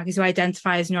time hackers who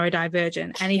identify as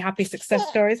neurodivergent? Any happy success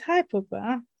stories? Hi,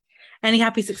 Papa. Any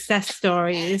happy success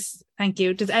stories? Thank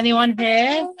you. Does anyone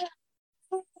here?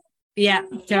 Yeah,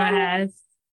 go ahead.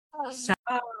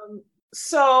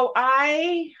 So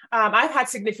I've had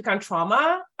significant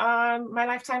trauma my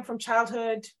lifetime from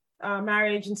childhood,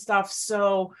 marriage and stuff.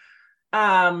 So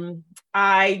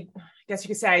I guess you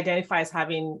could say I identify as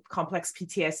having complex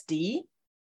PTSD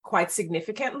quite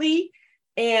significantly.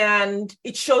 And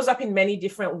it shows up in many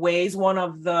different ways. One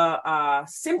of the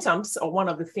symptoms or one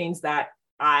of the things that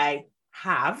I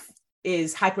have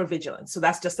is hypervigilance. So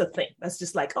that's just a thing. That's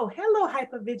just like, oh, hello,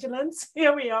 hypervigilance.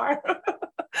 Here we are.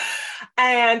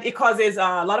 And it causes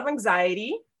a lot of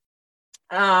anxiety.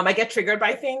 I get triggered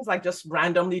by things like just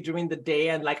randomly during the day.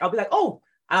 And like, I'll be like, oh,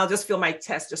 I'll just feel my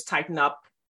chest just tighten up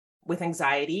with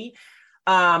anxiety.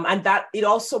 And that it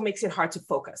also makes it hard to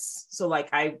focus. So like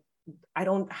I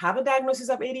don't have a diagnosis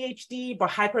of ADHD, but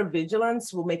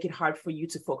hypervigilance will make it hard for you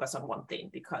to focus on one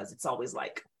thing because it's always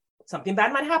like something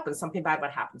bad might happen, something bad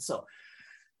might happen. So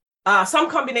some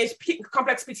combination,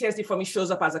 complex PTSD for me shows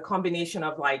up as a combination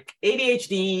of like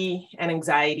ADHD and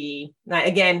anxiety. Now,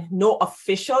 again, no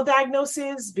official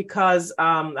diagnosis because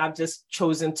I've just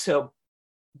chosen to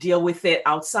deal with it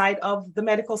outside of the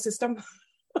medical system.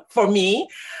 For me,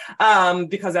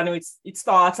 because I know it's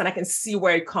thoughts and I can see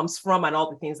where it comes from and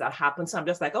all the things that happen. So I'm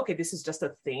just like, okay, this is just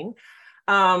a thing.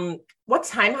 What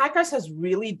Time Hackers has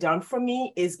really done for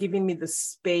me is giving me the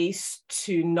space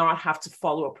to not have to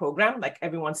follow a program. Like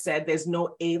everyone said, there's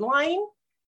no A line.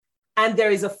 And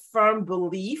there is a firm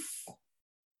belief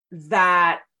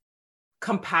that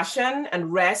compassion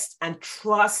and rest and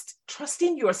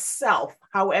trusting yourself,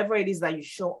 however it is that you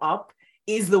show up,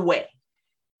 is the way.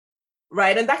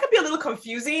 Right. And that can be a little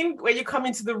confusing when you come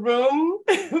into the room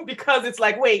because it's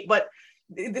like, wait, but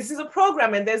this is a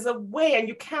program and there's a way and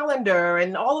you calendar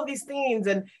and all of these things.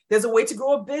 And there's a way to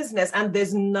grow a business. And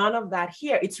there's none of that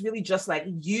here. It's really just like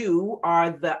you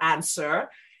are the answer.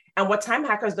 And what Time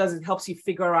Hackers does, it helps you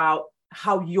figure out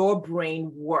how your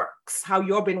brain works, how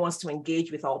your brain wants to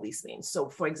engage with all these things. So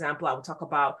for example, I would talk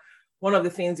about one of the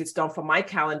things it's done for my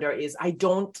calendar is I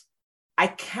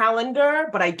calendar,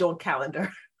 but I don't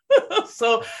calendar.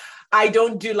 So I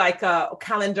don't do like a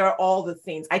calendar, all the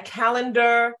things. I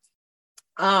calendar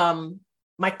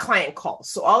my client calls.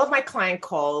 So all of my client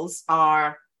calls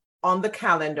are on the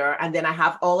calendar. And then I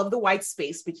have all of the white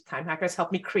space, which Time Hackers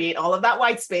helped me create all of that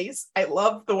white space. I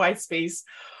love the white space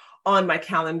on my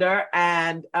calendar.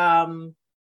 And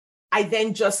I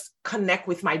then just connect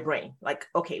with my brain. Like,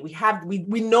 okay,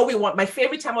 we know we want, my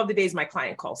favorite time of the day is my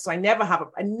client call. So I never have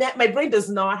my brain does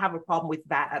not have a problem with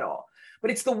that at all. But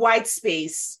it's the white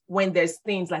space when there's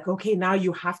things like, okay, now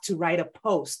you have to write a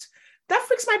post. That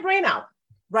freaks my brain out,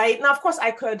 right? Now, of course,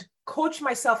 I could coach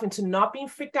myself into not being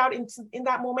freaked out in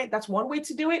that moment. That's one way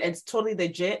to do it. It's totally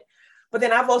legit. But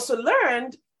then I've also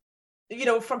learned,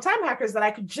 from Time Hackers that I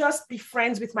could just be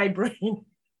friends with my brain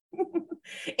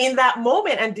in that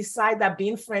moment and decide that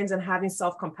being friends and having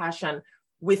self-compassion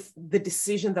with the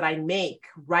decision that I make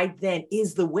right then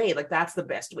is the way. Like, that's the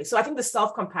best way. So I think the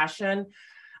self-compassion,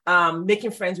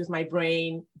 making friends with my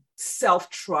brain,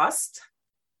 self-trust.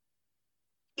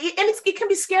 It can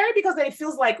be scary because then it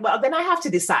feels like, well, then I have to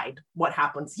decide what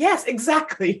happens. Yes,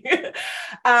 exactly.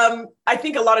 I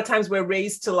think a lot of times we're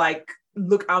raised to like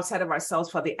look outside of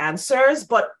ourselves for the answers.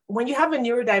 But when you have a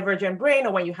neurodivergent brain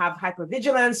or when you have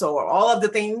hypervigilance or all of the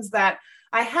things that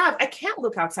I have, I can't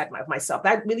look outside of myself.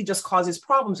 That really just causes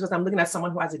problems because I'm looking at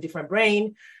someone who has a different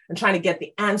brain and trying to get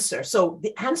the answer. So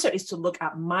the answer is to look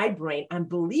at my brain and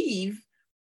believe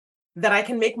that I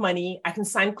can make money, I can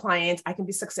sign clients, I can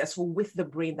be successful with the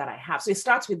brain that I have. So it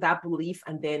starts with that belief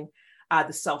and then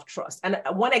the self-trust. And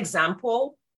one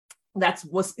example that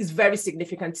is very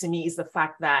significant to me is the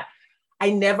fact that I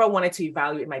never wanted to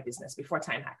evaluate my business before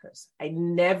Time Hackers. I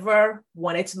never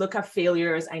wanted to look at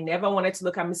failures. I never wanted to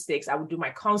look at mistakes. I would do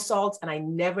my consults and I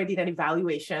never did an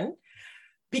evaluation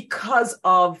because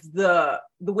of the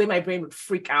way my brain would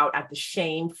freak out at the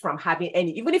shame from having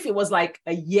any, even if it was like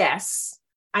a yes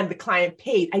and the client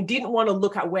paid, I didn't want to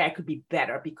look at where I could be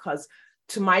better because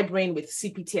to my brain with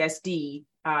CPTSD,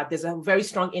 there's a very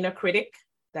strong inner critic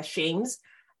that shames,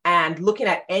 and looking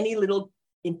at any little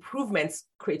improvements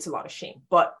creates a lot of shame.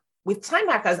 But with Time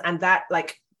Hackers and that,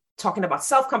 like talking about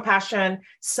self-compassion,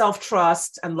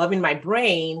 self-trust, and loving my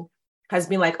brain has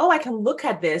been like, oh, I can look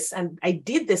at this and I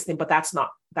did this thing, but that's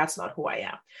not who I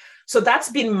am. So that's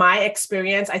been my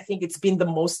experience. I think it's been the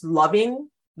most loving,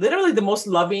 literally the most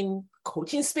loving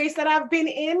coaching space that I've been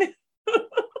in.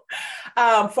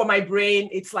 For my brain,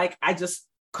 it's like, I just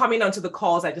coming onto the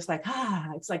calls, I just like,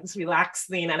 it's like this relaxed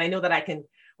thing. And I know that I can,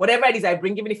 whatever it is I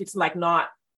bring, even if it's like not,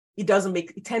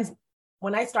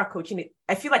 when I start coaching it,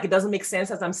 I feel like it doesn't make sense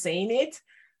as I'm saying it,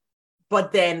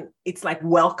 but then it's like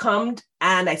welcomed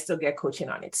and I still get coaching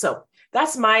on it. So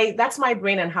that's my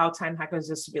brain and how Time Hackers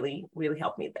just really, really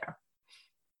helped me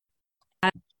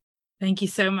there. Thank you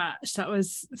so much. That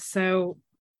was so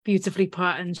beautifully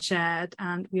put and shared,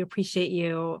 and we appreciate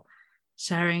you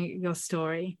sharing your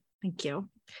story. Thank you.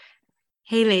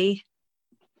 Haley.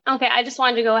 Okay, I just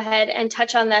wanted to go ahead and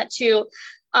touch on that too.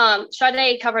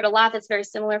 Sade covered a lot that's very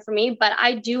similar for me, but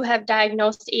I do have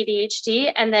diagnosed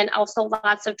ADHD and then also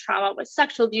lots of trauma with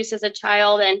sexual abuse as a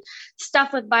child and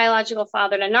stuff with biological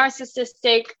father and a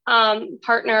narcissistic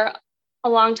partner a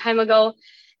long time ago.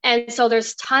 And so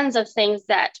there's tons of things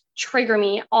that trigger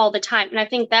me all the time. And I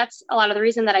think that's a lot of the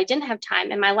reason that I didn't have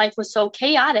time and my life was so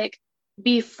chaotic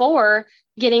before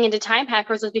getting into Time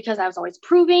Hackers was because I was always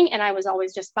proving and I was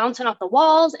always just bouncing off the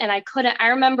walls and I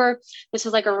remember, this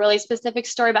was like a really specific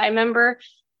story, but I remember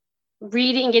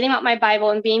getting out my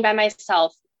Bible and being by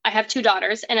myself. I have 2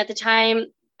 daughters. And at the time,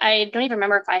 I don't even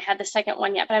remember if I had the second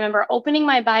one yet, but I remember opening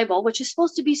my Bible, which is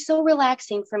supposed to be so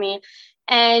relaxing for me.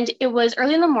 And it was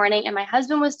early in the morning and my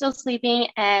husband was still sleeping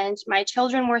and my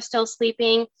children were still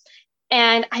sleeping.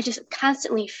 And I just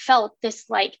constantly felt this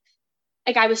like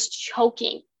I was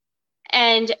choking.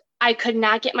 And I could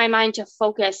not get my mind to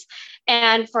focus.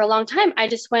 And for a long time, I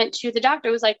just went to the doctor.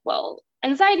 It was like, well,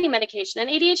 anxiety medication and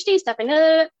ADHD stuff.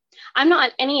 And I'm not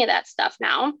on any of that stuff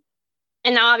now.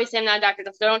 And now obviously I'm not a doctor,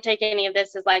 so don't take any of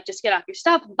this as like, just get off your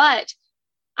stuff. But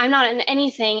I'm not in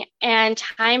anything. And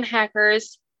Time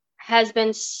Hackers has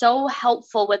been so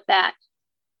helpful with that.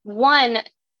 One,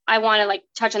 I want to like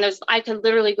touch on those. I could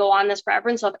literally go on this forever.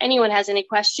 And so if anyone has any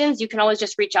questions, you can always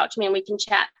just reach out to me and we can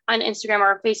chat on Instagram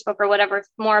or Facebook or whatever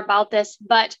more about this.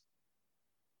 But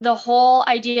the whole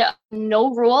idea of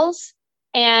no rules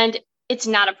and it's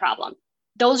not a problem.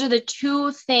 Those are the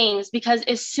two things, because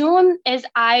as soon as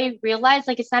I realized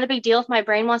like it's not a big deal if my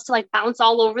brain wants to like bounce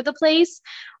all over the place,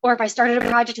 or if I started a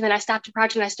project and then I stopped a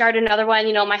project and I started another one,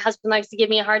 you know, my husband likes to give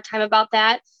me a hard time about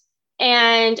that.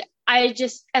 And I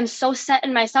just am so set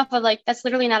in myself of like, that's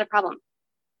literally not a problem.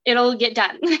 It'll get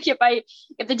done. Like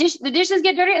if the dishes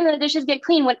get dirty and the dishes get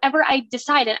clean, whatever I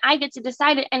decide, and I get to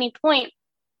decide at any point.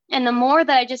 And the more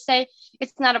that I just say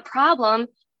it's not a problem,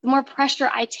 the more pressure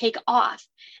I take off.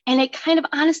 And it kind of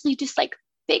honestly just like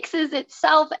fixes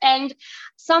itself. And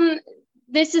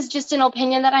this is just an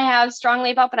opinion that I have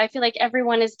strongly about, but I feel like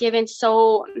everyone is given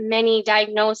so many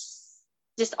diagnoses,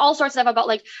 just all sorts of stuff about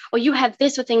like, oh, you have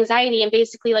this with anxiety and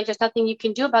basically like there's nothing you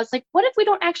can do about it. It's like, what if we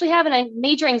don't actually have a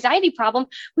major anxiety problem?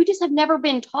 We just have never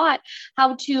been taught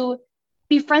how to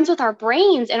be friends with our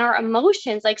brains and our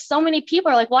emotions. Like so many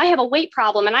people are like, well, I have a weight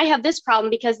problem and I have this problem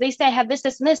because they say I have this,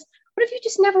 this, and this. What if you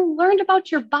just never learned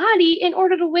about your body in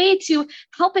order to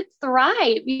help it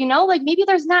thrive? You know, like maybe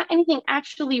there's not anything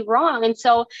actually wrong. And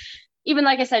so even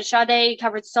like I said, Sade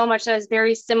covered so much that is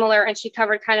very similar, and she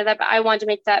covered kind of that, but I wanted to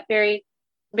make that very,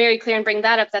 very clear and bring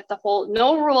that up, that the whole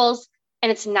no rules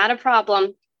and it's not a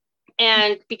problem.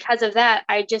 And because of that,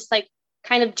 I just like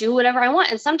kind of do whatever I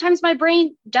want. And sometimes my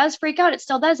brain does freak out. It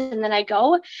still does. And then I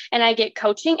go and I get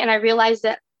coaching and I realize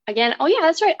that again, oh yeah,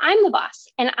 that's right. I'm the boss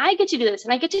and I get to do this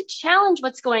and I get to challenge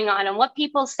what's going on and what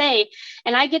people say.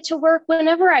 And I get to work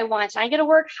whenever I want. I get to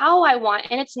work how I want.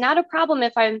 And it's not a problem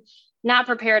if I'm not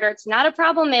prepared, or it's not a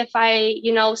problem if I,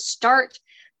 you know, start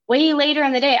way later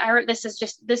in the day. This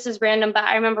is random, but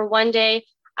I remember one day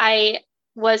I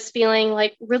was feeling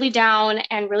like really down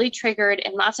and really triggered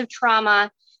and lots of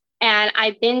trauma. And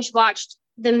I binge watched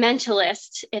The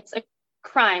Mentalist. It's a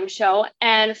crime show.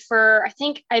 And I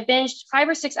think I binged 5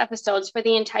 or 6 episodes for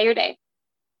the entire day.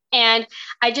 And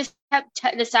I just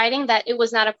kept deciding that it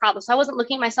was not a problem. So I wasn't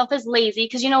looking at myself as lazy,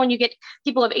 because, you know, when you get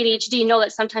people of ADHD, you know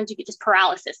that sometimes you get just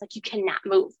paralysis, like you cannot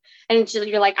move. And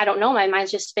you're like, I don't know, my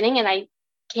mind's just spinning and I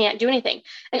can't do anything.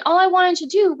 And all I wanted to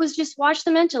do was just watch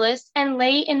The Mentalist and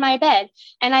lay in my bed.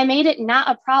 And I made it not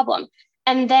a problem.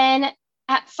 And then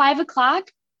at 5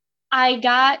 o'clock, I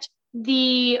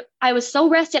was so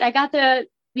rested. I got the,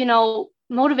 you know,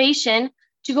 motivation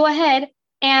to go ahead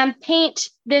and paint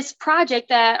this project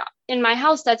that in my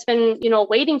house that's been, you know,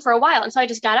 waiting for a while. And so I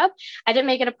just got up. I didn't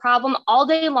make it a problem all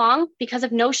day long because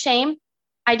of no shame.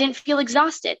 I didn't feel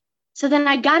exhausted. So then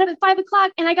I got up at 5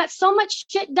 o'clock and I got so much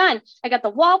shit done. I got the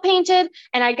wall painted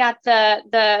and I got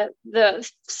the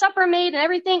supper made and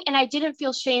everything. And I didn't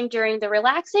feel shame during the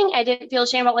relaxing. I didn't feel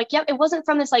shame about like, yep, it wasn't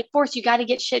from this like force, you got to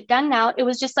get shit done now. It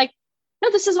was just like,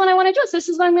 no, this is what I want to do. So this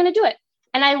is what I'm going to do it.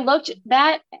 And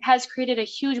that has created a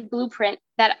huge blueprint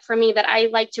that for me that I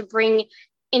like to bring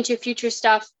into future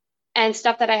stuff and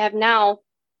stuff that I have now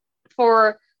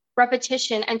for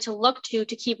repetition and to look to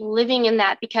keep living in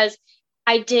that, because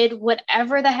I did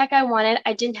whatever the heck I wanted.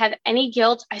 I didn't have any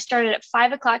guilt. I started at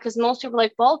 5 o'clock because most people are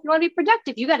like, well, if you want to be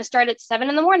productive, you got to start at 7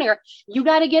 a.m, or you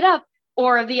got to get up.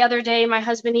 Or the other day, my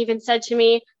husband even said to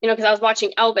me, you know, because I was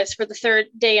watching Elvis for the 3rd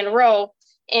day in a row,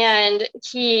 and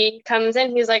he comes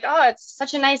in, he's like, oh, it's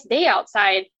such a nice day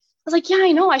outside. I was like, yeah,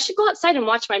 I know. I should go outside and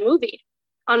watch my movie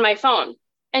on my phone.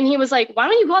 And he was like, why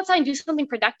don't you go outside and do something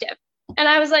productive? And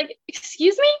I was like,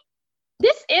 excuse me?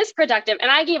 This is productive.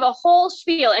 And I gave a whole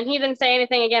spiel and he didn't say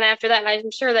anything again after that. And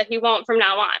I'm sure that he won't from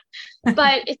now on.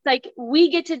 But it's like,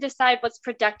 we get to decide what's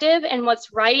productive and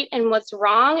what's right and what's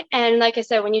wrong. And like I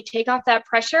said, when you take off that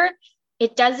pressure,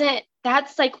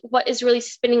 that's like what is really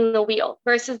spinning the wheel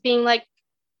versus being like,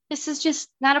 this is just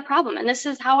not a problem. And this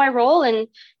is how I roll. And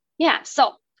yeah,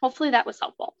 so hopefully that was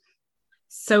helpful.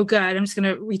 So good. I'm just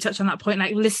going to retouch on that point.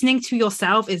 Like, listening to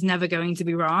yourself is never going to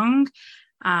be wrong.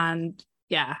 And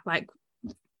yeah, like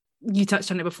you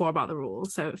touched on it before about the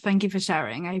rules. So thank you for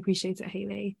sharing. I appreciate it,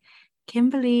 Haley.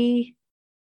 Kimberly.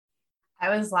 I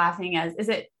was laughing is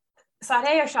it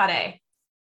Sade or Sade?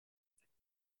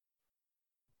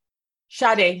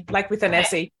 Sade, like with an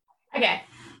essay. Okay.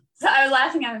 So I was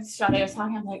laughing at Shadi. I was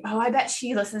talking. I'm like, oh, I bet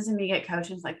she listens to me get coached.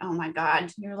 And it's like, oh my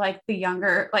God, you're like the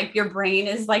younger, like your brain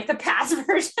is like the past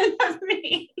version of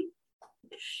me.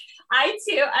 I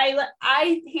too,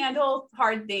 I handle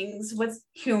hard things with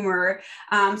humor.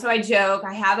 So I joke.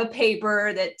 I have a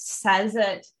paper that says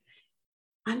that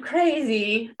I'm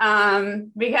crazy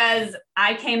because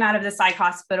I came out of the psych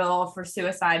hospital for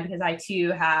suicide because I too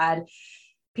had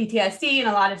PTSD and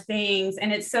a lot of things.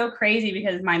 And it's so crazy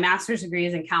because my master's degree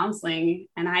is in counseling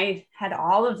and I had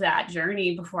all of that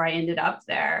journey before I ended up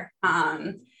there.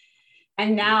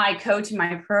 And now I coach in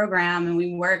my program and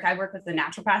I work with the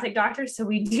naturopathic doctors. So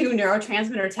we do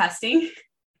neurotransmitter testing.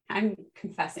 I'm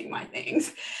confessing my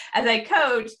things as I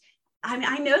coach.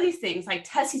 I know these things, like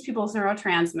test these people's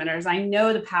neurotransmitters. I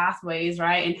know the pathways,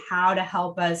 right? And how to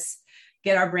help us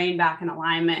get our brain back in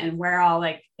alignment and where all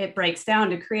like it breaks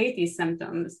down to create these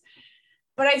symptoms.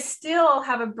 But I still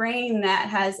have a brain that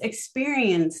has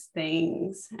experienced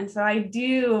things. And so I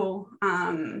do,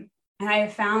 and I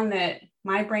have found that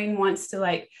my brain wants to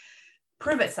like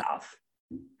prove itself,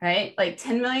 right? Like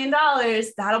 $10 million,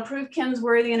 that'll prove Kim's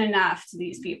worthy and enough to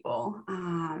these people.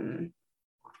 And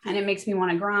it makes me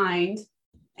want to grind.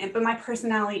 But my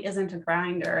personality isn't a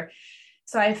grinder.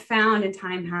 So I found in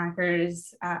Time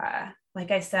Hackers, like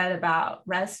I said about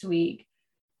Rest Week,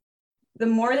 the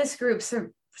more this group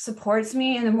supports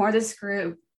me and the more this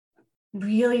group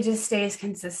really just stays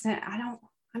consistent, I'm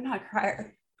not a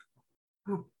crier.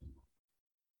 Oh.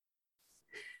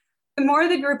 The more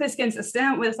the group is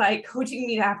consistent with like coaching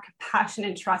me to have compassion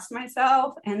and trust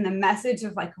myself and the message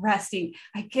of like resting,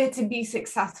 I get to be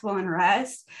successful in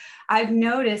rest. I've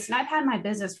noticed, and I've had my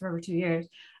business for over 2 years,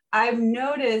 I've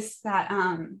noticed that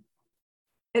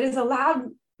it has allowed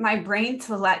my brain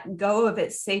to let go of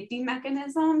its safety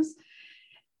mechanisms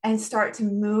and start to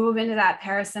move into that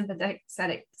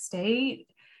parasympathetic state,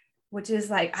 which is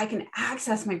like, I can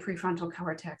access my prefrontal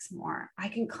cortex more. I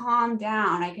can calm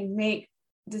down. I can make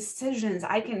decisions.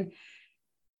 I can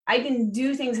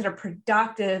do things that are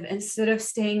productive instead of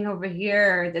staying over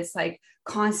here that's like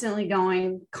constantly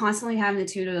going, constantly having the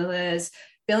to-do list,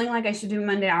 feeling like I should do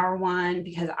Monday hour one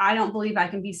because I don't believe I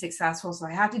can be successful. So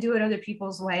I have to do it other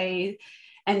people's way.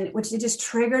 And which it just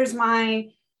triggers my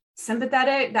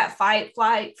sympathetic, that fight,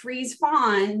 flight, freeze,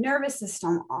 fawn nervous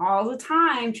system all the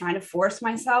time, trying to force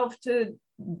myself to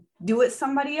do it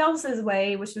somebody else's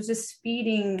way, which was just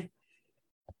feeding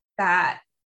that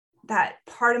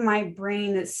part of my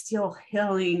brain that's still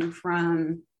healing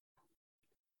from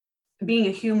being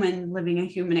a human, living a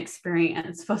human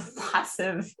experience with lots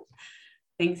of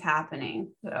things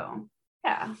happening. So,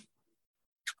 yeah.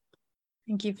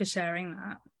 Thank you for sharing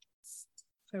that.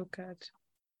 So good.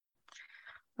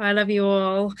 I love you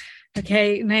all.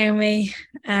 Okay, Naomi,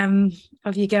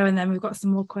 off you go, and then we've got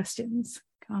some more questions.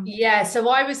 Come. Yeah, so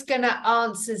I was going to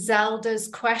answer Zelda's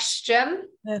question.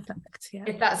 Perfect. Yeah.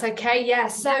 If that's okay. Yeah.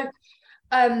 So,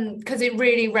 because it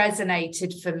really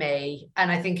resonated for me, and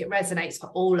I think it resonates for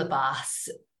all of us.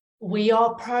 We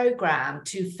are programmed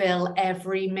to fill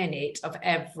every minute of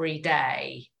every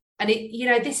day. And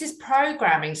this is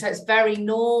programming. So it's very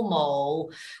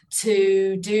normal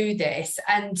to do this.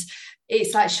 And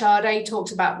it's like Sade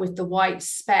talked about with the white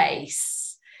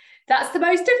space. That's the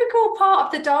most difficult part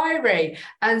of the diary.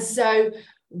 And so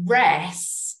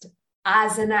rest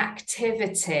as an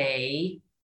activity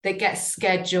that gets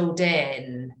scheduled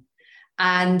in,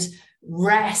 and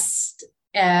rest,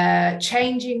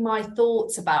 changing my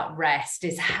thoughts about rest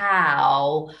is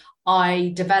how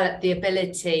I developed the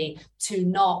ability to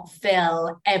not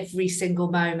fill every single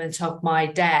moment of my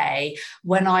day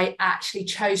when I actually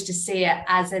chose to see it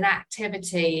as an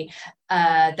activity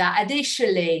that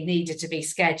initially needed to be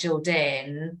scheduled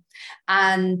in,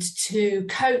 and to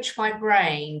coach my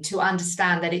brain to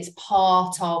understand that it's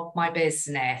part of my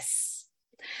business.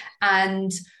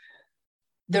 And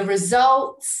the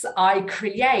results I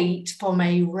create from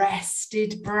a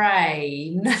rested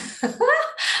brain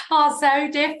are so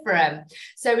different.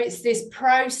 So it's this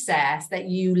process that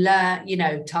you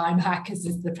learn, Time Hackers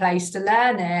is the place to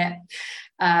learn it.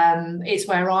 It's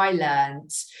where I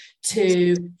learned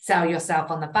to sell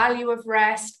yourself on the value of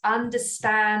rest,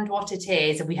 understand what it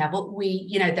is. And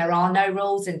there are no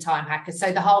rules in Time Hackers.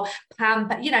 So the whole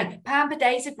pamper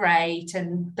days are great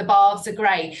and the baths are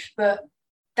great, but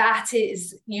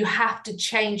you have to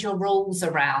change your rules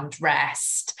around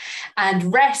rest.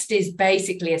 And rest is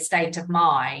basically a state of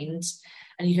mind,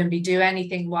 and you can do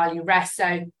anything while you rest.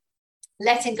 So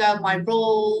letting go of my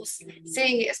rules,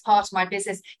 seeing it as part of my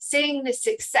business, seeing the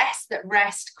success that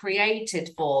rest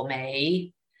created for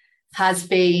me has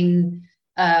been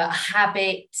a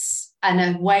habit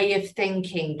and a way of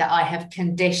thinking that I have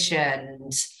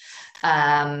conditioned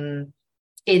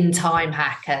in Time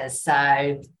Hackers.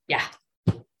 So yeah,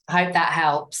 I hope that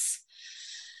helps.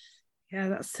 Yeah,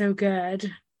 that's so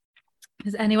good.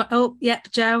 Is anyone? Oh,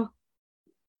 yep, Joe.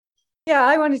 Yeah,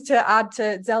 I wanted to add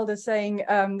to Zelda saying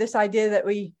this idea that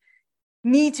we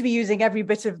need to be using every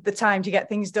bit of the time to get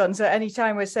things done. So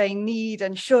anytime we're saying need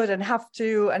and should and have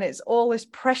to, and it's all this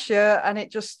pressure, and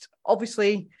it just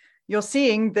obviously you're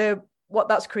seeing what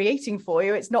that's creating for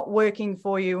you. It's not working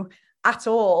for you at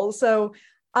all. So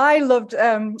I loved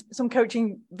some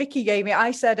coaching Vicky gave me.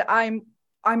 I said, I'm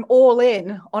all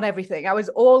in on everything. I was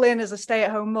all in as a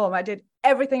stay-at-home mom. I did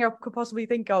everything I could possibly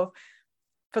think of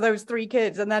for those 3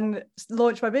 kids, and then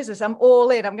launched my business. I'm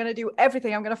all in. I'm going to do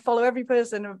everything. I'm going to follow every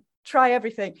person, try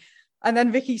everything. And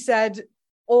then Vicky said,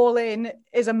 all in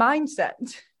is a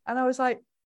mindset. And I was like,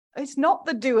 it's not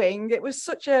the doing. It was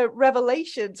such a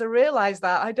revelation to realize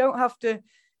that I don't have to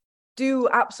do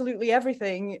absolutely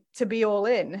everything to be all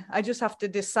in. I just have to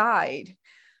decide.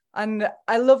 And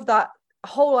I love that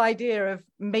whole idea of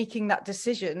making that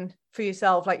decision for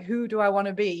yourself. Like, who do I want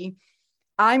to be?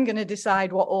 I'm going to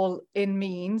decide what all in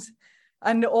means.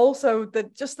 And also the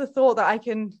thought that I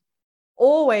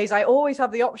always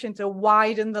have the option to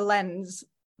widen the lens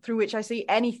through which I see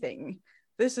anything.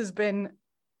 This has been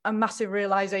a massive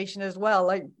realization as well.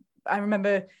 Like, I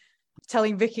remember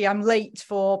telling Vicky I'm late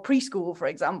for preschool, for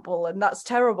example, and that's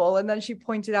terrible. And then she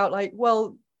pointed out, like,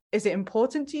 well, is it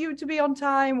important to you to be on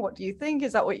time? What do you think?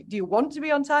 Is that what do you want to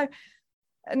be on time?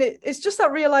 And it's just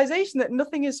that realization that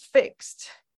nothing is fixed.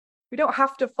 We don't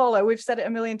have to follow. We've said it a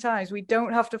million times. We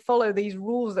don't have to follow these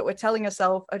rules that we're telling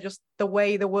ourselves are just the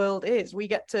way the world is. We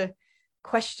get to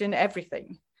question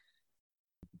everything.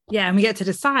 Yeah, and we get to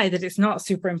decide that it's not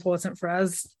super important for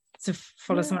us to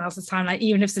follow someone else's timeline,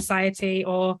 even if society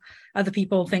or other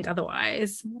people think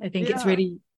otherwise. I think it's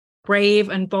really brave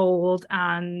and bold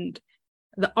and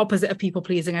the opposite of people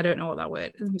pleasing. I don't know what that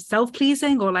word is.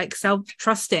 Self-pleasing or like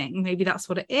self-trusting. Maybe that's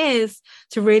what it is,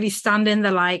 to really stand in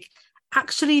the like,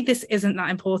 actually, this isn't that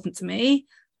important to me.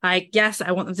 Like, yes,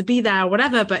 I want them to be there or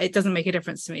whatever, but it doesn't make a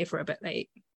difference to me if we're a bit late.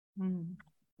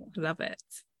 Love it.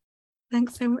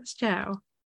 Thanks so much, Joe.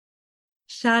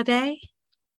 Sade?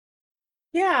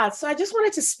 Yeah, so I just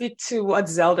wanted to speak to what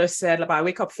Zelda said about I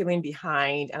wake up feeling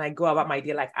behind and I go about my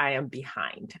day like I am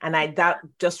behind. And that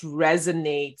just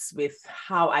resonates with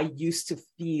how I used to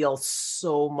feel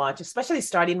so much, especially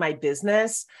starting my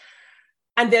business.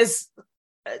 And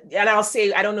I'll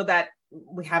say, I don't know that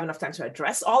we have enough time to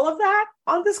address all of that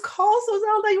on this call. So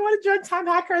Zelda, you want to join Time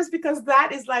Hackers? Because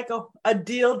that is like a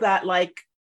deal that like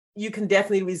you can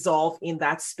definitely resolve in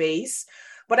that space.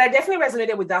 But I definitely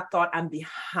resonated with that thought, I'm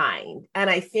behind. And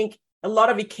I think a lot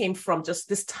of it came from just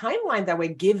this timeline that we're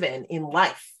given in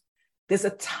life. There's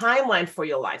a timeline for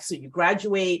your life. So you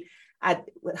graduate at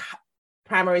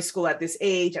primary school at this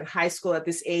age and high school at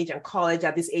this age and college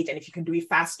at this age. And if you can do it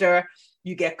faster,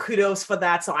 you get kudos for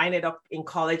that. So I ended up in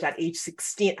college at age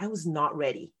 16. I was not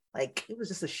ready. Like, it was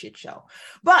just a shit show.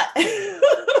 But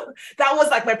that was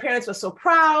like, my parents were so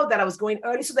proud that I was going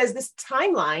early. So there's this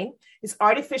timeline, this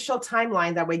artificial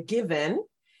timeline that we're given.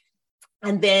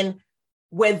 And then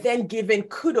we're then given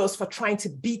kudos for trying to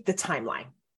beat the timeline.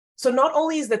 So not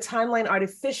only is the timeline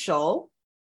artificial,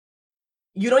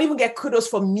 you don't even get kudos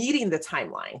for meeting the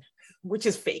timeline, which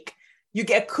is fake. You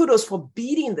get kudos for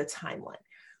beating the timeline.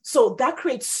 So that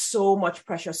creates so much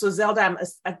pressure. So Zelda,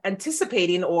 I'm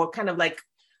anticipating or kind of like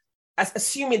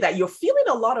assuming that you're feeling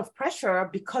a lot of pressure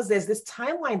because there's this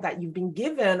timeline that you've been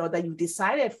given or that you've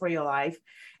decided for your life.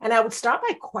 And I would start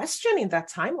by questioning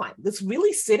that timeline. That's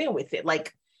really sitting with it.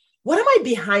 Like, what am I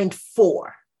behind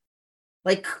for?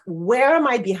 Like, where am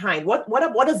I behind? What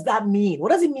does that mean?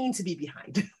 What does it mean to be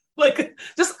behind? Like,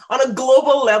 just on a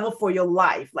global level for your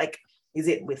life. Like, is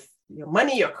it with your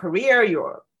money, your career,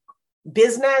 your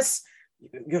business,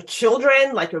 your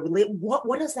children, like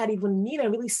what does that even mean?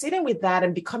 And really sitting with that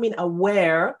and becoming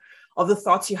aware of the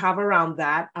thoughts you have around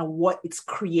that and what it's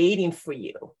creating for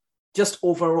you just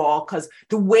overall. Because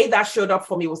the way that showed up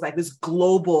for me was like this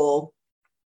global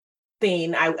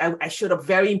thing. I showed up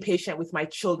very impatient with my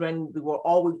children. We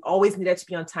always needed to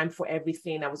be on time for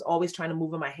everything. I was always trying to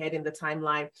move in my head in the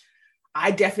timeline.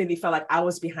 I definitely felt like I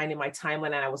was behind in my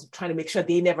timeline and I was trying to make sure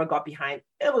they never got behind.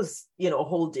 It was, a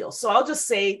whole deal. So I'll just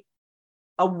say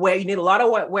you need a lot of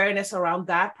awareness around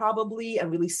that probably, and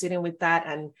really sitting with that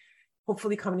and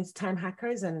hopefully coming into Time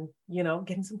Hackers and,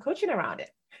 getting some coaching around it.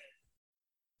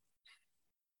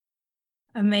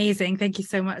 Amazing. Thank you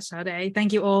so much, Sade.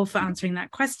 Thank you all for answering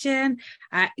that question.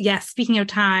 Yes, speaking of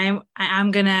time, I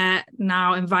am going to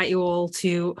now invite you all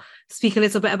to speak a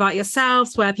little bit about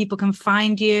yourselves, where people can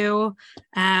find you,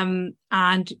 and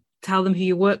tell them who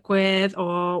you work with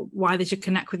or why they should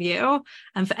connect with you.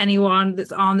 And for anyone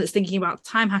that's thinking about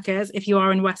time hackers, if you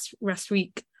are in West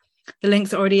Week, the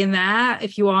links are already in there.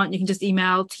 If you want, you can just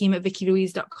email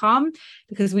team@vickylouise.com,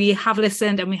 because we have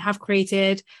listened and we have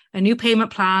created a new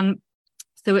payment plan.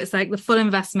 So it's like the full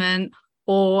investment,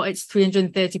 or it's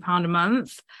 £330 a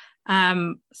month.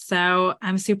 So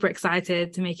I'm super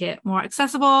excited to make it more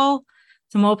accessible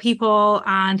to more people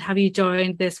and have you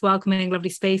join this welcoming,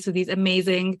 lovely space with these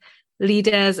amazing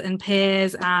leaders and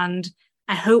peers. And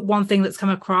I hope one thing that's come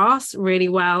across really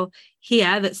well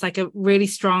here, that's like a really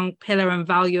strong pillar and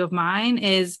value of mine,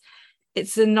 is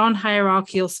it's a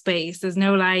non-hierarchical space. There's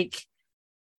no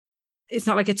it's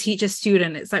not like a teacher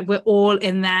student. It's like we're all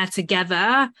in there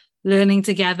together, learning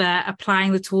together,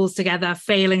 applying the tools together,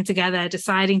 failing together,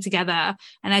 deciding together.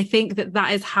 And I think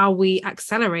that is how we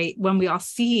accelerate when we are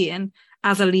seen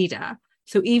as a leader.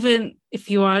 So even if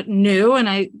you are new, and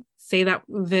I say that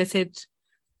inverted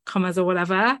commas or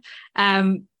whatever,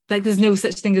 there's no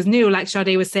such thing as new. Like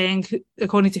Sade was saying,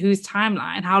 according to whose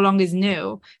timeline, how long is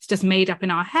new? It's just made up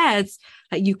in our heads.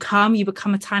 Like you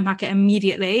become a time hacker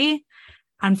immediately.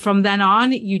 And from then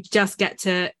on, you just get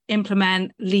to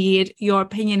implement, lead. Your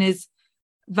opinion is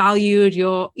valued.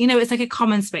 It's like a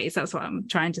common space. That's what I'm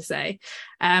trying to say.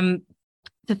 So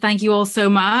thank you all so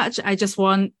much. I just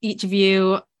want each of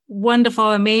you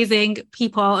wonderful, amazing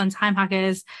people and time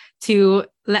hackers to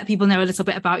let people know a little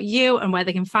bit about you and where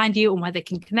they can find you and where they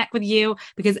can connect with you,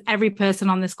 because every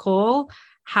person on this call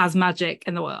has magic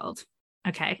in the world.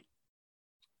 Okay.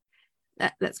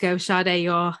 Let's go. Sade,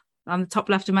 you're on the top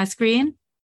left of my screen.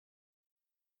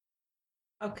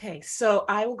 Okay, so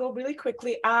I will go really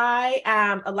quickly. I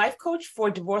am a life coach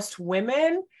for divorced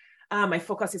women. My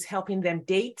focus is helping them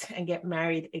date and get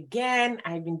married again.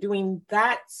 I've been doing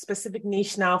that specific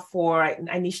niche now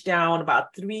I niched down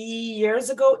about 3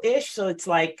 years ago-ish. So it's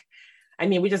we're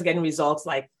just getting results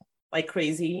like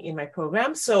crazy in my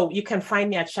program. So you can find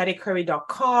me at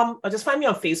shadecurry.com, or just find me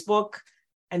on Facebook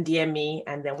and DM me,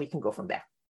 and then we can go from there.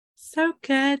 So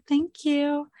good. Thank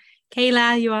you.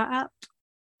 Kayla, you are up.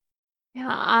 Yeah,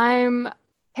 I'm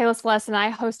Kayla Celeste, and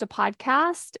I host a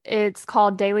podcast. It's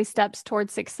called Daily Steps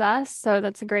Towards Success. So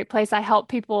that's a great place. I help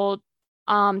people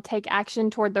take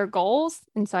action toward their goals.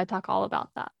 And so I talk all about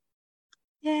that.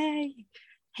 Yay.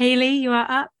 Haley, you are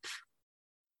up.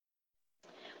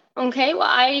 Okay, well,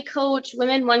 I coach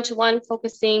women one-to-one,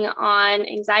 focusing on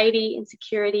anxiety,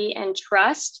 insecurity, and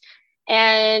trust.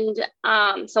 And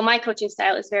so my coaching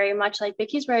style is very much like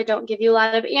Vicky's, where I don't give you a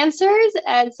lot of answers.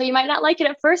 And so you might not like it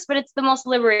at first, but it's the most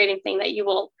liberating thing that you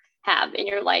will have in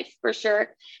your life for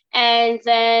sure. And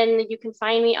then you can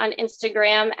find me on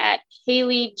Instagram at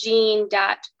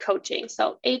haleyjean.coaching.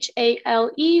 So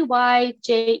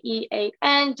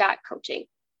HALEYJEAN.coaching.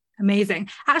 Amazing.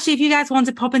 Actually, if you guys want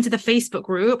to pop into the Facebook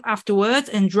group afterwards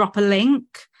and drop a link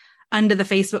under the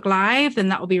Facebook Live, then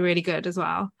that will be really good as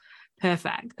well.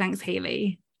 Perfect. Thanks,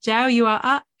 Haley. Jo, you are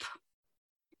up.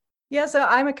 Yeah, so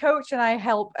I'm a coach and I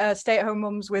help stay-at-home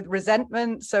mums with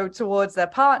resentment, so towards their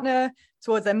partner,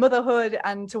 towards their motherhood,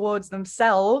 and towards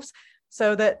themselves,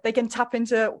 so that they can tap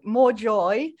into more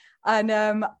joy.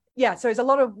 And so it's a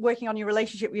lot of working on your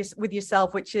relationship with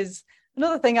yourself, which is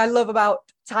another thing I love about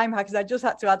time hackers. I just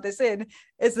had to add this in,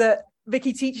 is that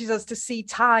Vicky teaches us to see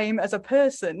time as a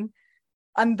person,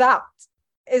 and that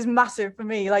is massive for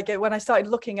me. Like when I started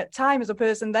looking at time as a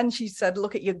person, then she said,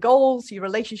 look at your goals, your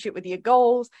relationship with your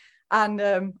goals,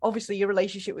 and obviously your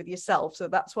relationship with yourself. So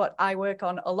that's what I work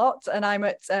on a lot. And I'm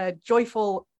at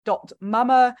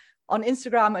joyful.mama on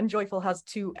Instagram, and joyful has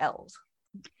 2 L's.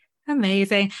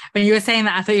 Amazing. When you were saying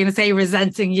that, I thought you were going to say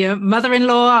resenting your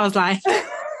mother-in-law. I was like,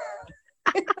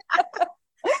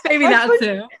 maybe that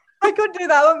too. I could do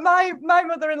that. My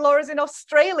mother-in-law is in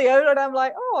Australia, and I'm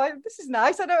like, this is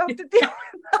nice. I don't have to deal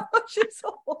with that much at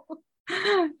all.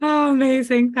 Oh,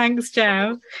 amazing. Thanks,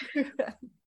 Jo.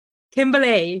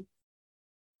 Kimberly,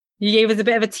 you gave us a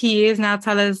bit of a tease. Now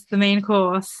tell us the main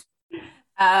course.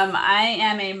 I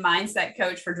am a mindset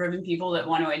coach for driven people that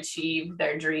want to achieve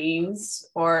their dreams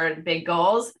or big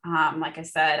goals. Like I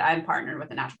said, I'm partnered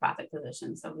with a naturopathic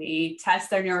physician. So we test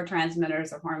their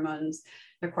neurotransmitters, their hormones,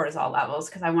 their cortisol levels,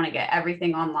 because I want to get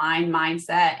everything online,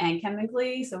 mindset and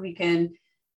chemically, so we can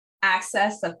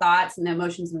access the thoughts and the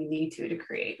emotions we need to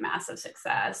create massive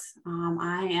success.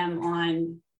 I am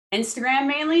on Instagram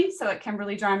mainly, so at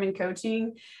Kimberly Jarman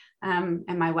Coaching, and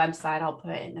my website I'll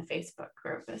put in the Facebook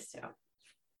group as too.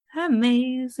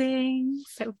 Amazing.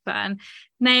 So fun.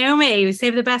 Naomi, we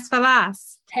save the best for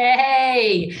last.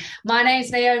 Hey, my name's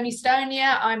Naomi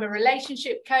Stonia. I'm a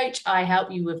relationship coach. I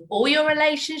help you with all your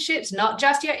relationships, not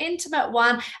just your intimate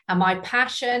one. And my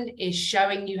passion is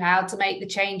showing you how to make the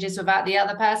changes without the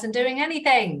other person doing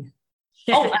anything.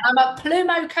 Yeah. Oh, and I'm at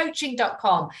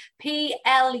plumocoaching.com,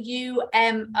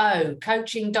 PLUMO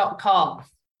coaching.com.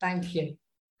 Thank you.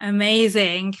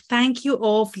 Amazing. Thank you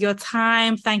all for your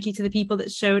time. Thank you to the people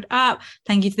that showed up.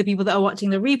 Thank you to the people that are watching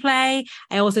the replay.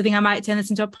 I also think I might turn this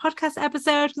into a podcast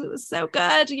episode because it was so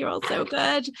good. You're all so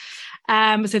good.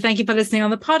 So thank you for listening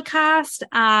on the podcast.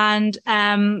 And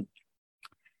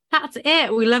that's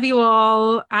it. We love you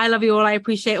all. I love you all. I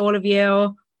appreciate all of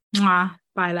you. Mwah.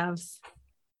 Bye, loves.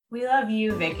 We love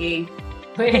you, Vicky.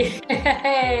 Hey.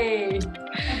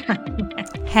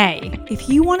 Hey, if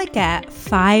you want to get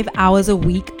 5 hours a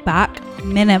week back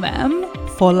minimum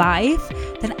for life,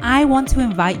 then I want to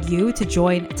invite you to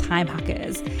join Time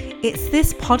Hackers. It's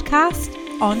this podcast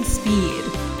on speed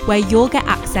where you'll get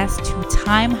access to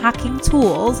time hacking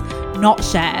tools not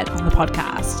shared on the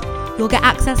podcast. You'll get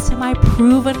access to my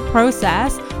proven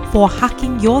process for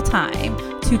hacking your time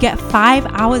to get 5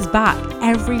 hours back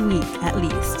every week at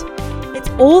least. It's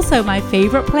also my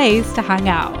favorite place to hang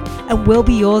out and will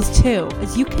be yours too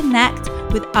as you connect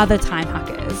with other time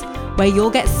hackers where you'll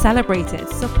get celebrated,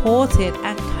 supported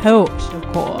and coached, of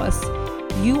course.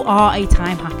 You are a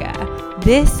time hacker.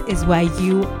 This is where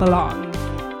you belong.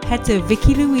 Head to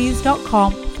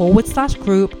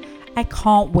vickylouise.com/group. I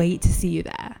can't wait to see you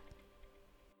there.